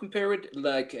 I would compare it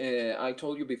like I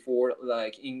told you before,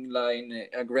 like inline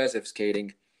aggressive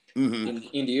skating. Mm-hmm.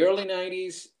 In the early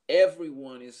 '90s,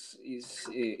 everyone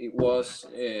it was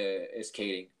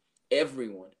skating,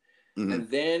 everyone, Mm-hmm. and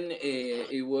then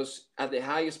it was at the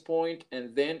highest point,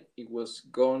 and then it was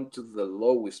gone to the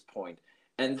lowest point,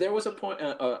 and there was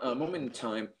a moment in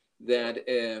time that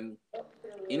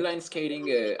inline skating,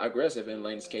 aggressive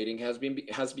inline skating,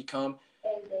 has become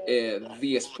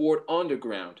the sport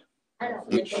underground,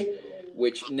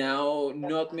 which now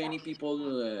not many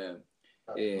people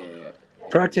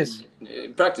Practice.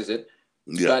 practice it,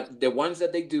 Yeah. but the ones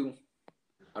that they do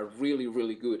are really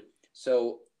really good.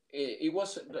 So it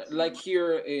was like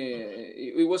here,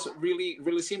 it was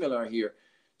really similar here.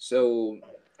 So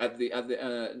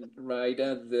right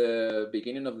at the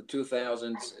beginning of the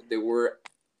 2000s, there were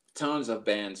tons of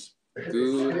bands,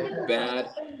 good, bad,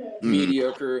 Mm-hmm.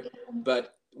 mediocre,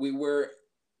 but we were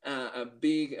a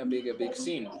big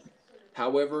scene.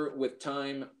 However, with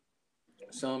time,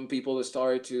 some people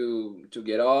started to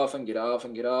get off and get off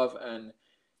and get off, and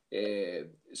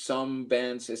some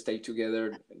bands stay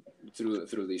together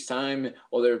through this time.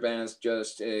 Other bands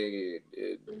just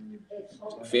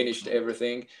finished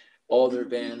everything. Other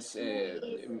bands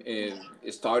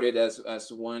started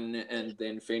as one and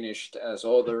then finished as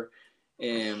other.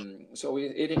 So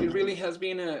it really has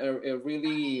been a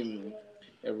really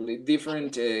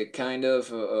different kind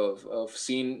of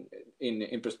scene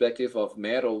in perspective of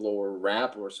metal or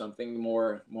rap or something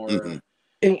more. Mm-hmm.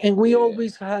 And we Uh,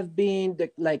 always have been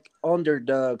the like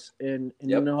underdogs, and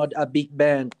yep. not a big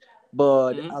band,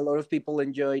 but Mm-hmm. a lot of people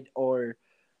enjoyed or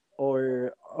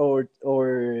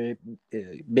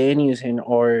venues and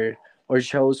or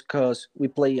shows, because we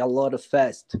play a lot of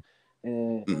fest. uh,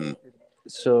 Mm-hmm.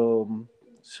 so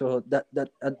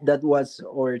that was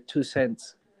our 2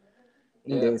 cents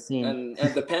in Yeah, the scene.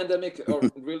 and the pandemic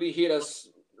really hit us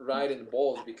right in the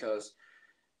balls because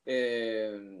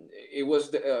it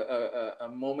was a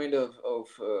moment of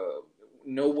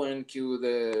no one could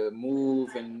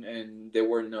move, and there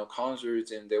were no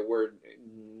concerts, and there were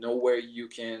nowhere you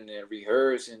can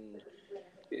rehearse. And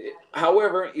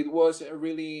however, it was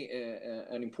really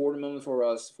an important moment for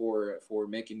us for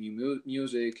making new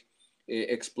music,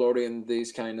 exploring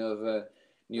these kind of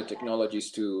new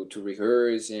technologies to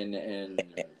rehearse and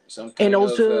some And kind of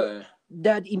also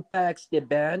that impacts the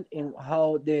band and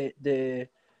how the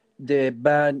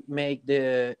band make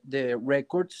the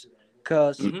records.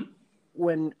 because Mm-hmm.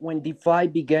 when Defy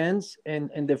begins and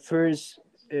the first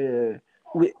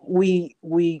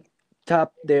we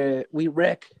tap the we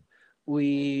wreck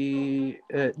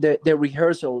the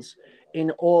rehearsals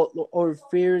in all our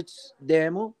first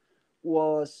demo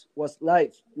was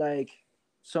live, like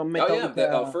some Oh yeah,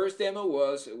 our Metallica first demo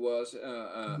was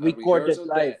a recorded rehearsal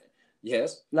live, that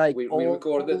yes like we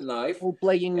recorded live, all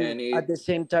playing and at it the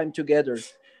same time together.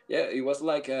 yeah it was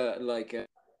like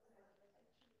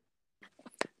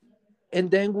And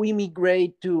then we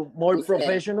migrate to more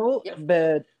professional, Yeah.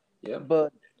 yeah.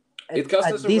 but It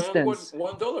cost us at around distance.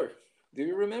 $1. Do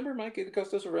you remember, Mike? It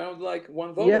cost us around like one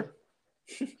Yeah. dollar.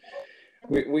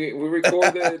 We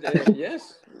recorded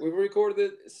yes we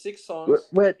recorded six songs.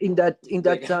 Well, in They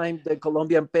that time, the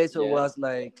Colombian peso yeah was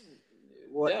like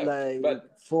what, yeah like but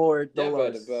four yeah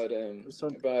dollars or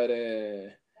something. but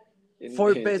in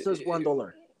 4 pesos,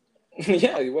 $1.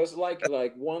 yeah, it was like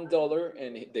 $1,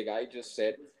 and the guy just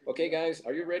said, "Okay, guys,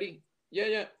 are you ready? Yeah,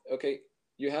 yeah. Okay,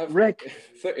 you have Rec.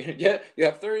 yeah, you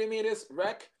have 30 minutes,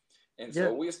 rec." And Yeah.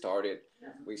 so we started.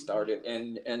 We started,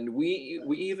 and we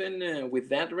even with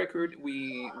that record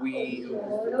We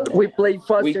play we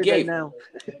faster than gave now.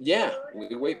 yeah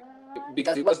we wait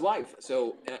because it was live.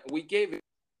 So we gave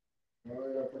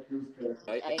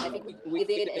I I think think we we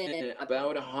did gave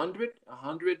about a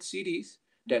hundred CDs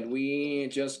that we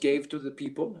just gave to the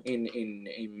people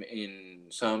in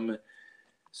some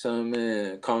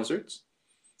concerts,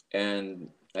 and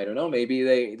I don't know, maybe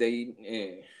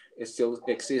they still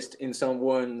exist in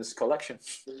someone's collection.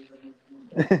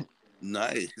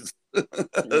 Nice.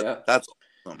 Yeah, That's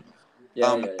awesome.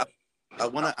 yeah, yeah, I, yeah. I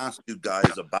want to ask you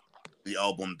guys about the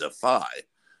album Defy.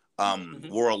 Hmm.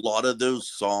 Were a lot of those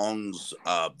songs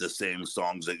the same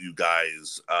songs that you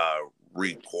guys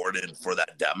recorded for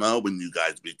that demo when you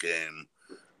guys became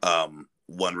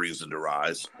One Reason to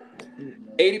Rise?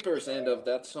 80% of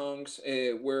that songs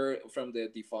were from the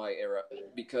Defy era,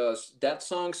 because that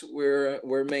songs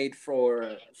were made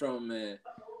from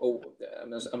oh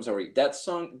I'm sorry, that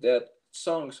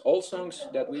songs all songs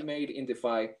that we made in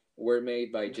Defy were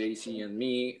made by JC and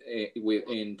me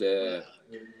within the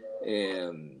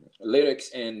lyrics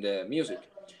and music.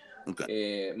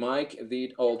 Okay. Mike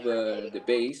did all the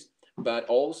bass, but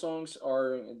all songs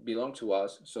are belong to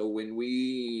us. So when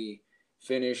we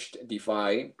finished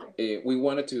Defy, we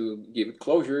wanted to give it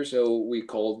closure, so we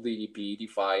called the EP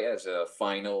Defy as a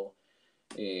final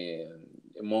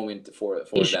moment for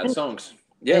that Asian, songs.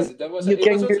 and Yes, that was you it. Was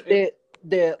can also, hear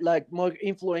the like more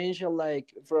influential,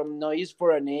 like from Noise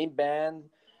for a Name band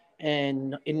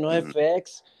and in Mhm.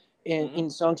 NoFX, mhm, in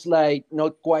songs like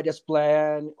Not Quite as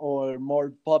Planned or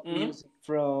more pop mhm, music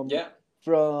yeah.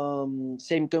 from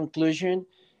Same Conclusion.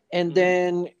 And Mhm.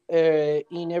 then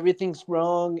in Everything's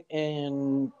Wrong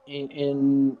and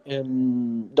in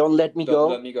Don't Let Me Don't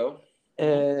let Go me go.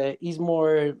 Mhm. is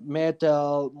more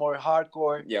metal, more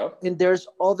hardcore, Yeah. and there's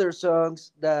other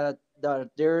songs that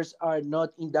theirs are not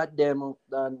in that demo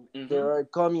that they Mhm. are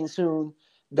coming soon.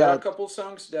 There are a That couple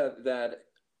songs that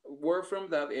were from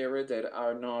that era that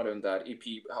are not on that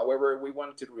EP. However, we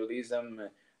wanted to release them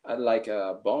like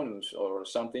a bonus or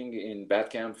something in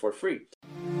Bandcamp for free.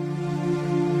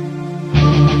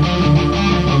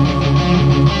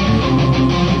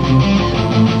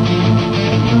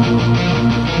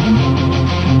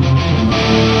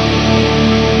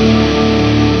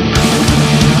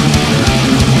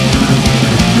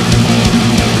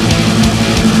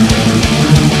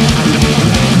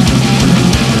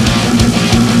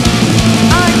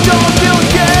 I don't feel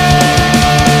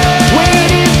good.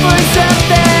 Waiting for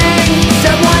something.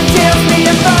 Someone tells me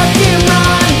I'm fucking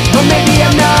wrong. Or maybe I'm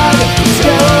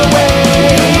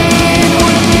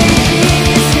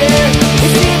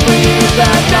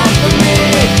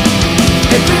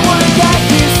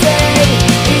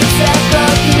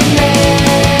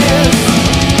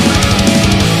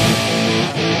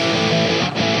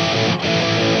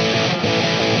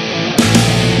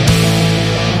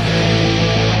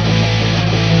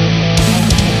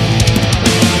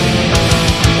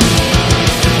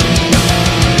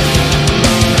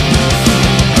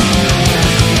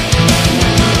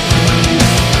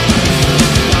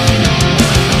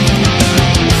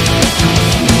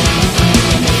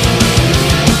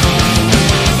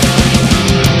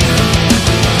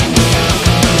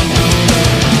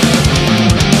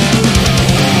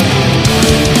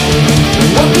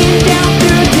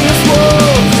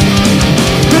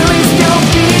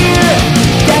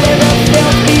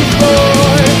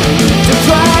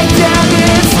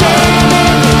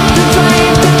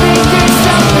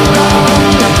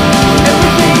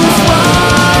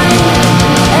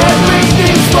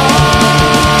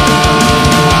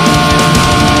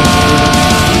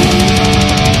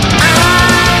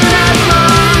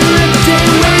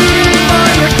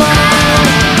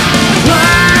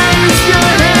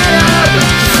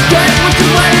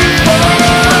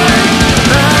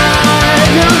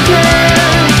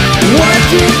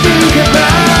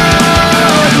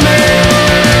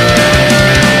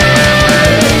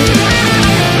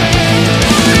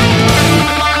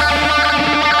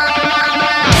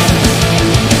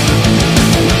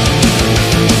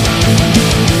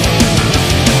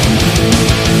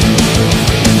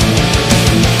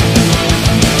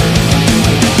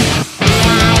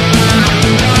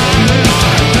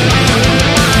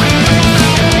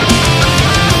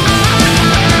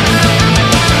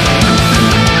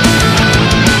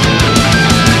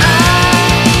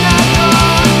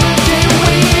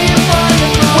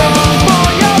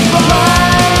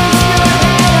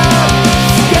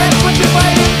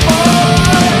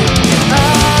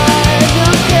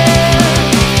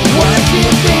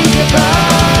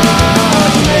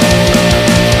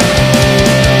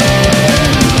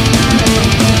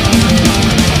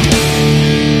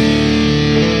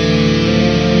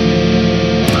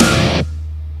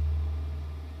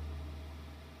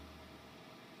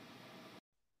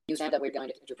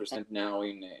now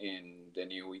in the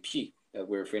new EP that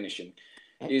we're finishing.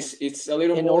 and, It's a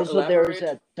little and more also there's elaborate.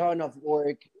 a ton of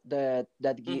work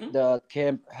Hmm. the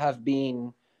camp have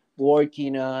been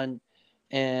working on,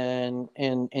 and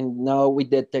now with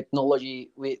the technology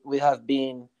we have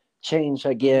been changed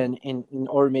Hmm. again in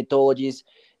our methodologies,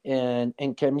 and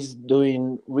camp is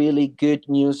doing really good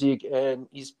music and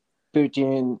is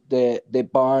putting the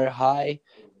bar high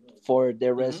for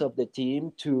the rest Hmm. of the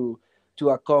team to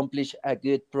accomplish a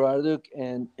good product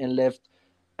and left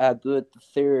a good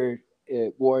third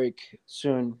work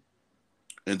soon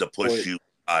And to for push you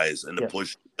guys and to yeah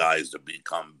push you guys to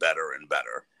become better and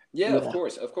better. Yeah, of yeah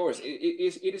course, of course.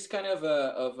 It is kind of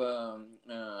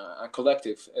a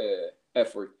collective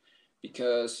effort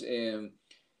because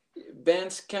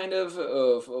bands kind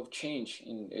of change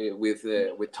with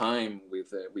time with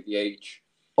the age.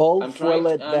 all I'm trying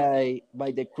to, fueled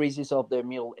by the crisis of the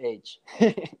middle age.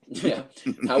 yeah.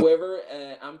 However,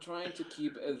 I'm trying to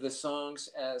keep the songs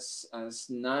as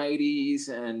 90s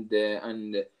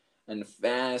and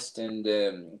fast and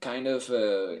kind of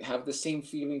have the same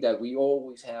feeling that we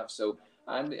always have. So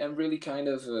I'm really kind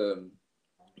of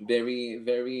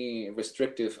very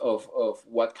restrictive of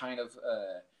what kind of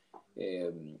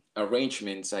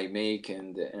arrangements I make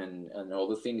and all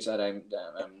the things that I'm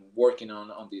working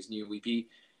on this new EP.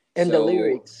 And the So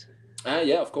lyrics,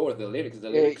 yeah, of course, the lyrics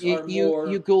are you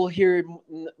more, could hear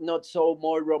not so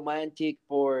more romantic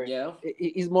for yeah,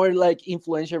 it's more like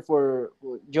influential for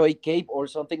Joy Cape or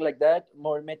something like that,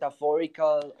 more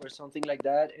metaphorical or something like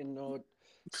that, and not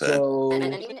Okay. so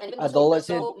and even not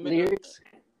adolescent so lyrics.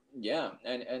 yeah,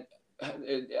 and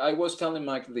I was telling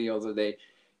Mike the other day,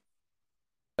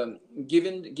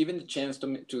 given the chance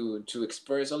to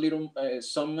express a little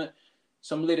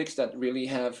some lyrics that really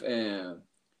have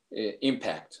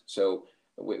impact. So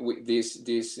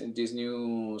these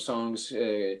new songs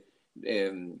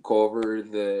cover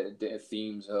the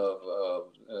themes of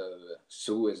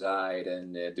suicide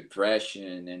and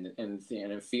depression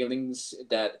and feelings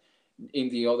that in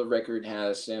the other record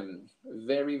has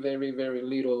very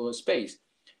little space.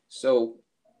 So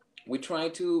we try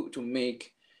to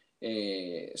make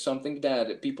something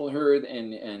that people heard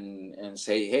and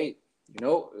say, hey, you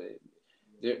know,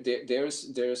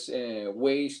 there's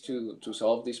ways to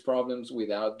solve these problems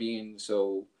without being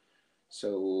so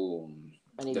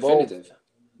And evolve. definitive.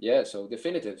 Yeah, so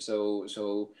definitive.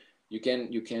 So you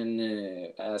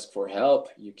can ask for help.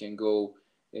 You can go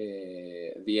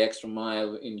the extra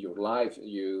mile in your life.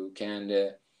 You can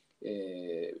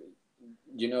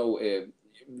you know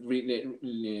really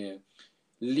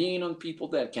lean on people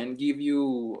that can give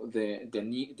you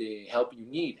the help you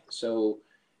need. So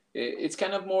it's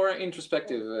kind of more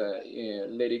introspective,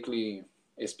 lyrically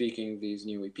speaking. This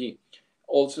new EP,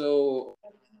 also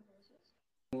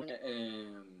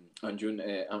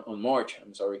on March.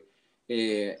 I'm sorry,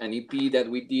 an EP that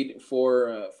we did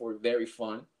for very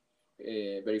fun,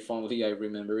 very fondly. I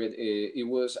remember it. It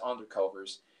was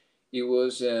Undercovers. It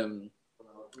was.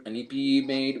 An EP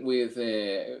made with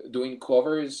doing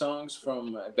cover songs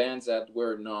from bands that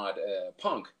were not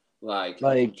punk, like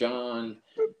Like Elton John.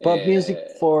 pop music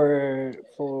Uh,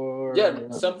 yeah,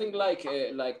 for something like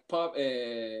pop,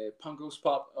 punk goes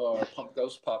pop or punk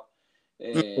goes pop.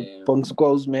 punk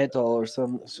goes metal or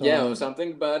Yeah, or some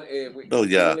something. But Oh we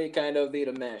yeah. really kind of did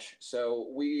a mash. So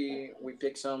we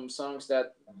picked some songs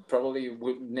that probably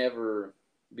would never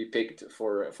be picked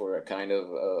for a kind of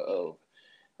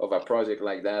a project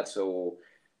like that. So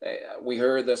we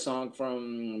heard the song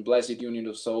from Blessed Union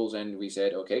of Souls, and we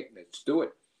said, okay, let's do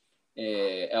it.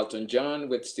 Elton John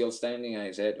with Still Standing,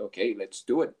 I said, okay, let's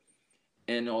do it.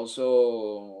 And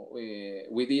also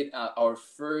we did our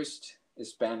first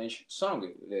Spanish song.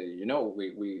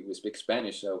 We speak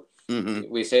Spanish, so Hmm.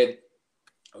 we said,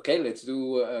 okay, let's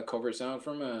do a cover song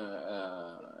from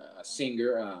a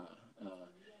singer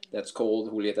that's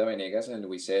called Julieta Venegas, and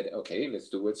we said, okay, let's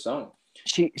do a song.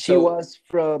 she So was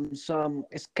from some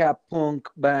ska punk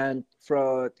band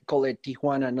from called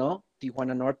Tijuana, no?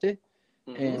 Tijuana Norte,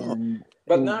 mhm. Oh,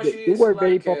 But and now they she's were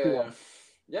very like, popular.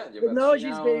 yeah, But but now she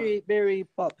she's now, very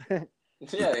pop.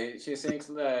 yeah, she sings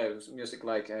music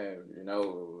like,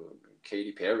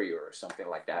 Katy Perry or something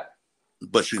like that.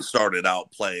 but she started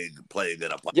out playing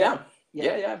in a punk. Yeah,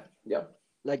 Yeah, yeah.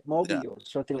 like Yeah. Moby or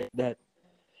something like that.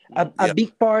 Hmm. A Yeah.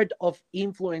 big part of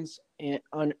influence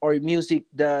on our music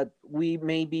that we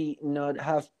maybe not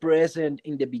have present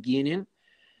in the beginning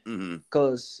Hmm.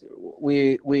 because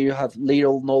we have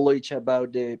little knowledge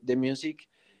about the music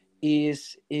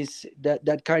is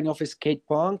that kind of skate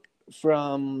punk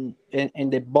from and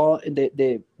the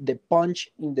punch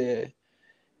in the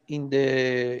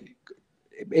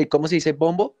 ¿cómo se dice?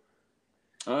 Bombo.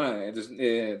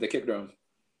 The kick drum.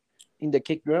 in the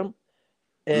kick drum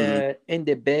Hmm. and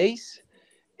the bass.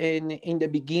 And in the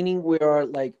beginning, we are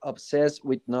like obsessed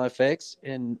with no effects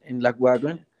in La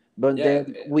Wagon, but Yeah.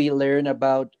 then we learn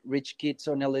about Rich Kids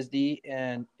on LSD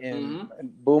and Mm-hmm.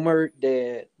 Boomer,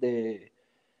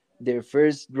 their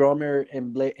first drummer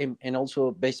and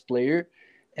also bass player,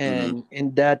 Hmm.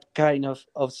 and that kind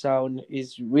of sound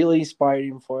is really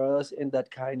inspiring for us, and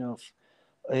that kind of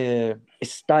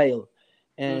style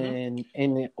Mm-hmm.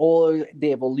 and all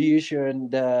the evolution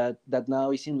that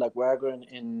now is in La Wagon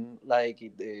and like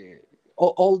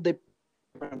all the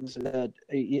programs that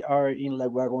are in La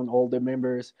Wagon, all the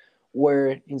members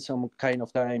were in some kind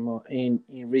of time in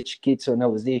Rich Kids on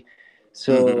LSD. Hmm.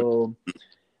 So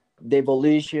the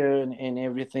evolution and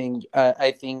everything,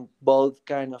 I think both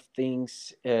kind of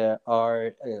things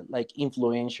are like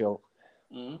influential.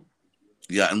 Mm-hmm.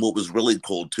 Yeah, and what was really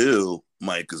cool too,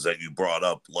 Mike, is that you brought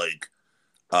up like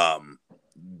um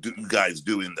you guys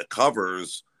doing the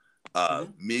covers,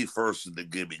 Mm-hmm. me first and the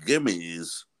Gimme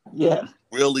Gimmes Yeah.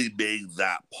 Mm-hmm. really made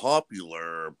that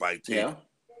popular by taking Yeah.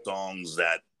 songs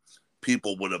that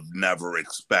people would have never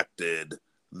expected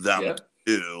them Yeah. to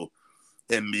do.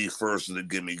 And me first and the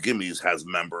Gimme Gimmes has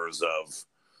members of,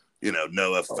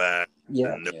 No Oh, Effect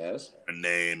yeah. and No Yes.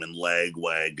 Name and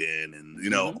Lagwagon and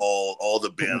Mm-hmm. all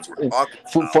the bands we're talking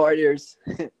Foo about. Fighters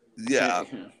Yeah.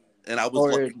 And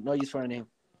or no use for a name.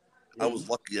 I Mm-hmm. was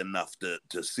lucky enough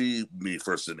to see me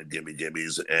first in the Gimme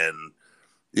Gimmes, and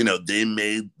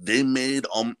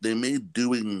they made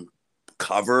doing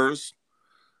covers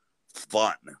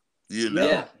fun. You know,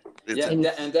 Yeah. Yeah, it's yeah,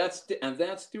 a And and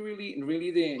that's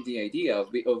really the idea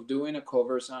of doing a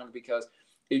cover song, because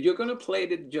if you're gonna play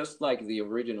it just like the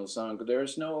original song, there,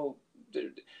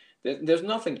 there's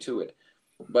nothing to it.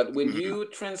 But when mhm, you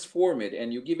transform it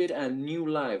and you give it a new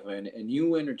life and a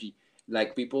new energy,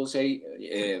 like people say,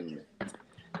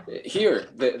 here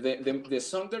the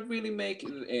song that really make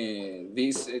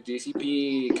this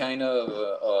EP kind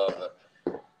of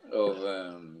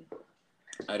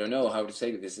I don't know how to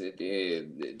say this.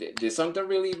 The song that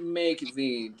really make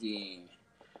the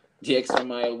extra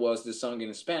mile was the song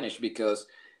in Spanish, because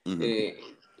mhm. uh,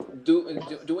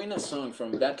 doing a song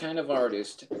from that kind of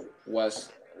artist was,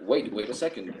 wait a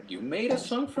second, you made a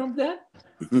song from that,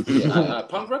 a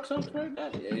punk rock song from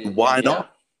that. Why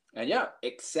not? And yeah,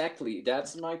 exactly,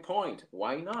 that's my point.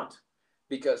 Why not?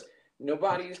 Because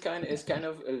nobody is kind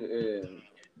of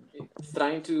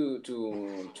trying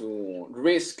to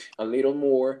risk a little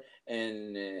more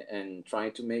and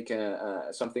trying to make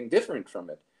something different from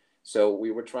it. So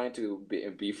we were trying to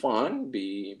be fun,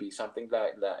 be something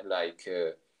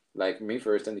like me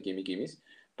first and the Gimme Gimmes,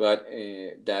 but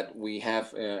that we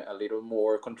have a little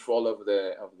more control of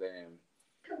the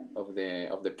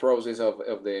process of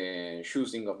the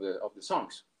choosing of the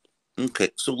songs. Okay,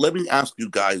 so let me ask you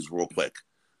guys real quick.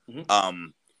 Mm-hmm.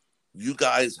 Um, you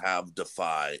guys have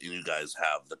Defy, and you guys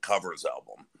have the covers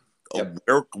album. Yep.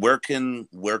 Where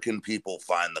can people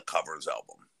find the covers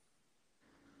album?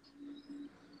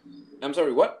 I'm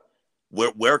sorry, what?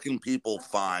 Where can people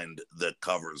find the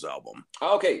covers album?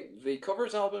 Okay, the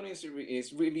covers album is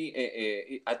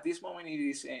really at this moment it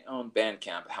is on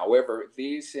Bandcamp. However,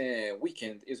 this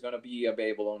weekend is gonna be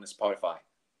available on Spotify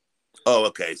Oh,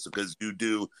 okay. So because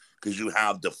you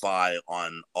have Defy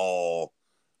on all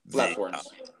the platforms.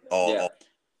 Yeah, all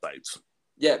sites.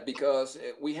 yeah, because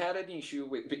we had an issue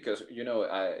with, because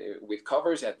with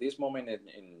covers at this moment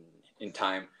in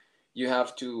time, you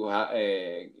have to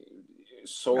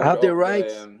sort have the of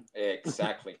rights.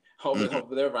 exactly of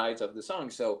Hmm. the rights of the song.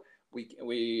 So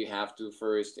we have to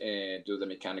first do the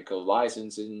mechanical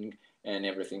licensing and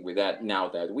everything with that. Now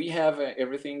that we have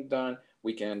everything done,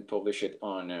 we can publish it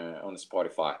on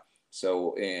Spotify.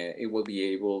 So it will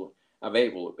be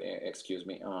available, excuse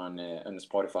me, on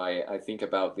Spotify. I think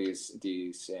about this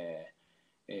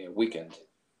weekend.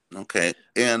 Okay.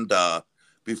 And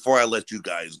before I let you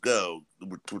guys go,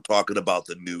 we're talking about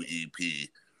the new EP.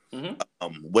 Hmm.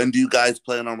 When do you guys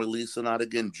plan on releasing that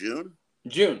again? June?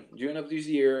 June of this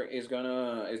year is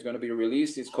gonna be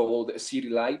released. It's called City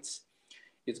Lights.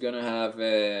 It's gonna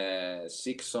have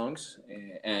 6 songs,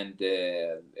 and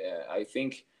I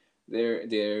think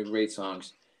they're great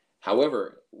songs.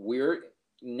 However, we're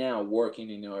now working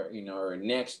in our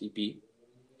next EP,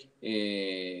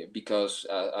 because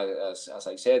as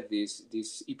I said,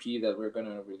 this EP that we're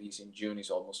gonna release in June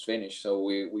is almost finished. So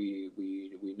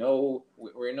we know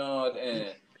we're not.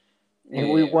 And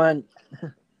we want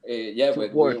Yeah, to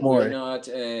but work we're more. not.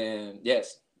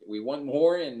 Yes, we want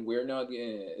more, and we're not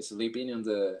sleeping in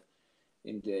the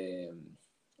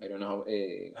I don't know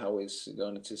how is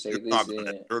going to say You're this. not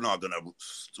gonna you're not gonna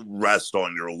rest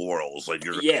on your laurels. Like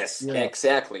you're Yes, Yeah.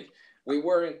 exactly. We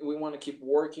want to keep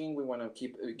working. We want to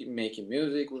keep making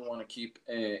music. We want to keep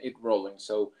it rolling.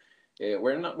 So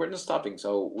we're not stopping.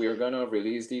 So we're gonna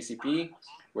release this EP.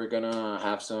 We're gonna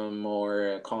have some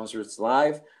more concerts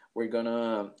live.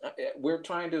 We're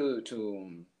trying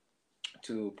to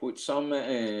put some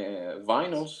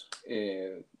vinyls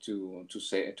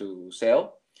to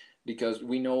sell because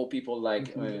we know people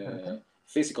like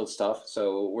physical stuff.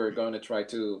 So we're gonna try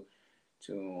to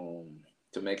to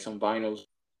make some vinyls,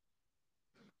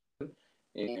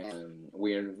 and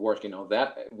we're working on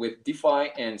that with Defy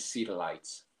and City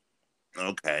Lights.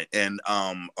 okay. And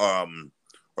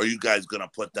are you guys gonna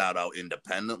put that out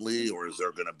independently, or is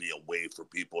there gonna be a way for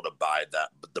people to buy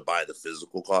the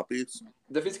physical copies?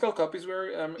 The physical copies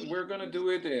we're gonna do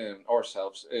it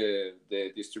ourselves,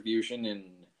 the distribution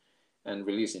and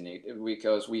releasing it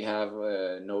because we have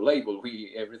no label.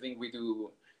 We everything we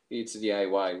do it's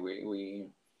DIY.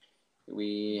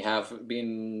 We have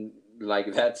been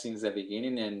like that since the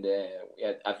beginning, and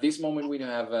at this moment we don't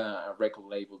have a record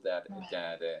label that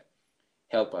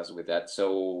help us with that.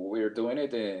 So we're doing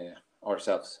it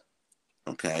ourselves.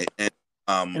 Okay. And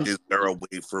And is there a way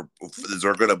is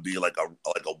there gonna be like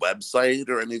a website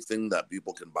or anything that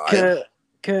people can buy it?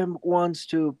 Cam wants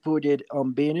to put it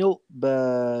on vinyl,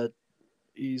 but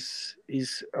is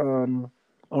on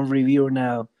review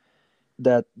now.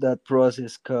 That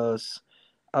process, because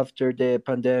after the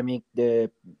pandemic, the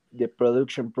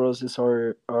production process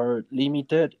are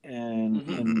limited, Hmm.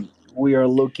 Hmm. and we are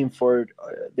looking for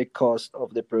the cost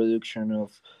of the production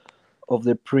of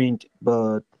the print,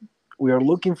 but we are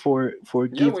looking for Yeah,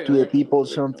 give to the people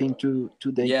something to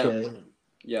they yeah. can.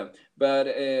 Yeah, but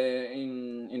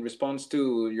in response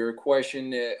to your question,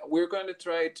 we're going to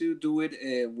try to do it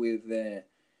with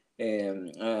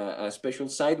a special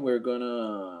site. We're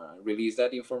gonna release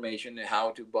that information,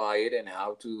 how to buy it and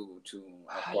how to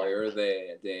acquire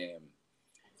the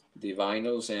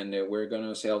vinyls, and we're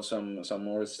gonna sell some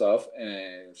more stuff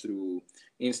through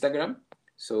Instagram.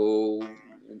 So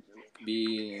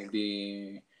be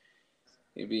be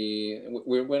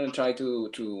we're going to try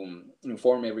to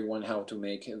inform everyone how to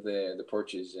make the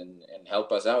purchase and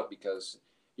help us out because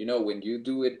when you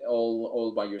do it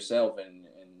all by yourself and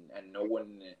no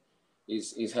one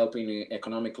is helping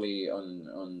economically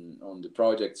on the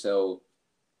project. So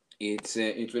it's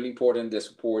really important the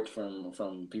support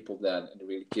from people that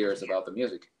really cares about the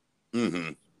music. Hmm.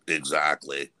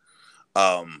 Exactly.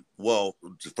 Well,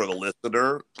 for the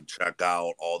listener, check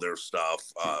out all their stuff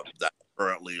that's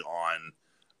currently on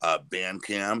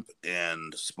Bandcamp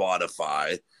and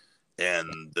Spotify,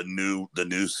 and the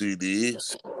new CD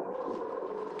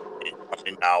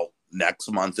coming out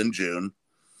next month in June,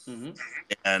 Hmm.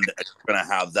 and you're gonna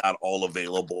have that all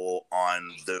available on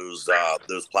those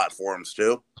platforms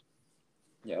too.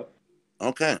 Yep.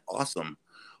 Okay, awesome.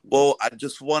 Well, I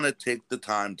just want to take the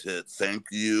time to thank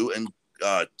you and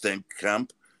thank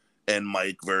Kemp and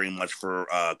Mike very much for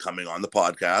coming on the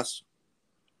podcast.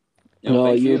 No, No,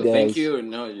 thank you you, thank guys. you.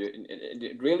 No,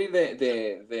 really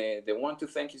the one to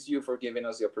thank is you for giving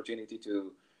us the opportunity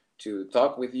to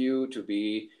talk with you, to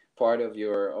be part of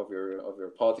your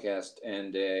podcast,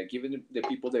 and giving the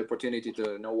people the opportunity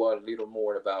to know a little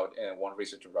more about One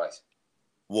Reason to Rise.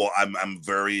 Well, I'm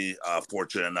very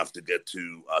fortunate enough to get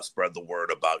to spread the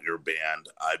word about your band.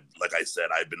 Like I said,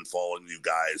 I've been following you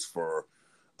guys for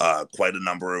quite a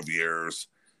number of years,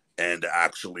 and to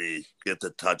actually get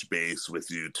to touch base with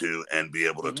you two and be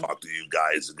able to Hmm. talk to you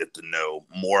guys and get to know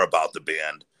more about the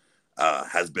band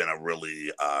has been a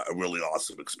really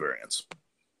awesome experience.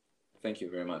 Thank you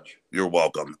very much. You're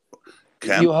welcome, You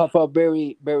Kemp. have a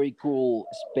very cool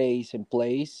space and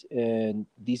place, and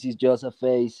this is just a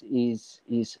face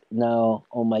is now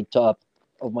on my top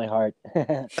of my heart.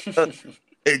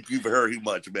 Thank you very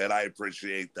much, man. I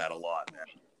appreciate that a lot, man.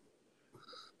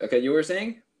 Okay, you were saying?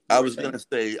 You I were was gonna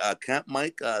saying? say, Kemp,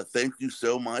 Mike, thank you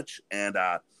so much. And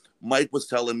Mike was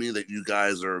telling me that you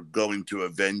guys are going to a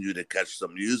venue to catch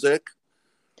some music.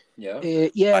 Yeah.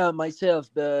 I, Yeah, myself,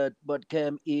 but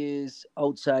Cam is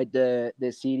outside the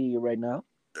city right now.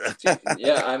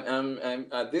 Yeah, I'm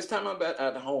at this time I'm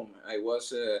at home. I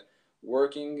was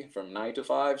working from 9 to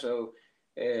 5, so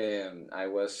I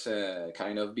was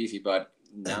kind of busy. But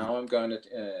now I'm going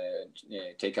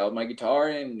to take out my guitar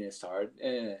and start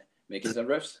making some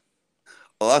riffs.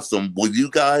 Awesome. Well, you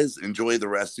guys enjoy the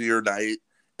rest of your night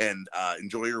and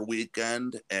enjoy your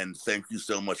weekend. And thank you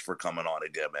so much for coming on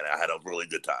again, man. I had a really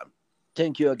good time.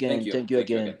 Thank you Thank again. you. Thank you Thank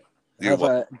you again. again. You're Have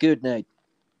welcome. a good night.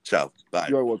 Ciao. Bye.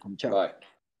 You're welcome. Ciao. Bye.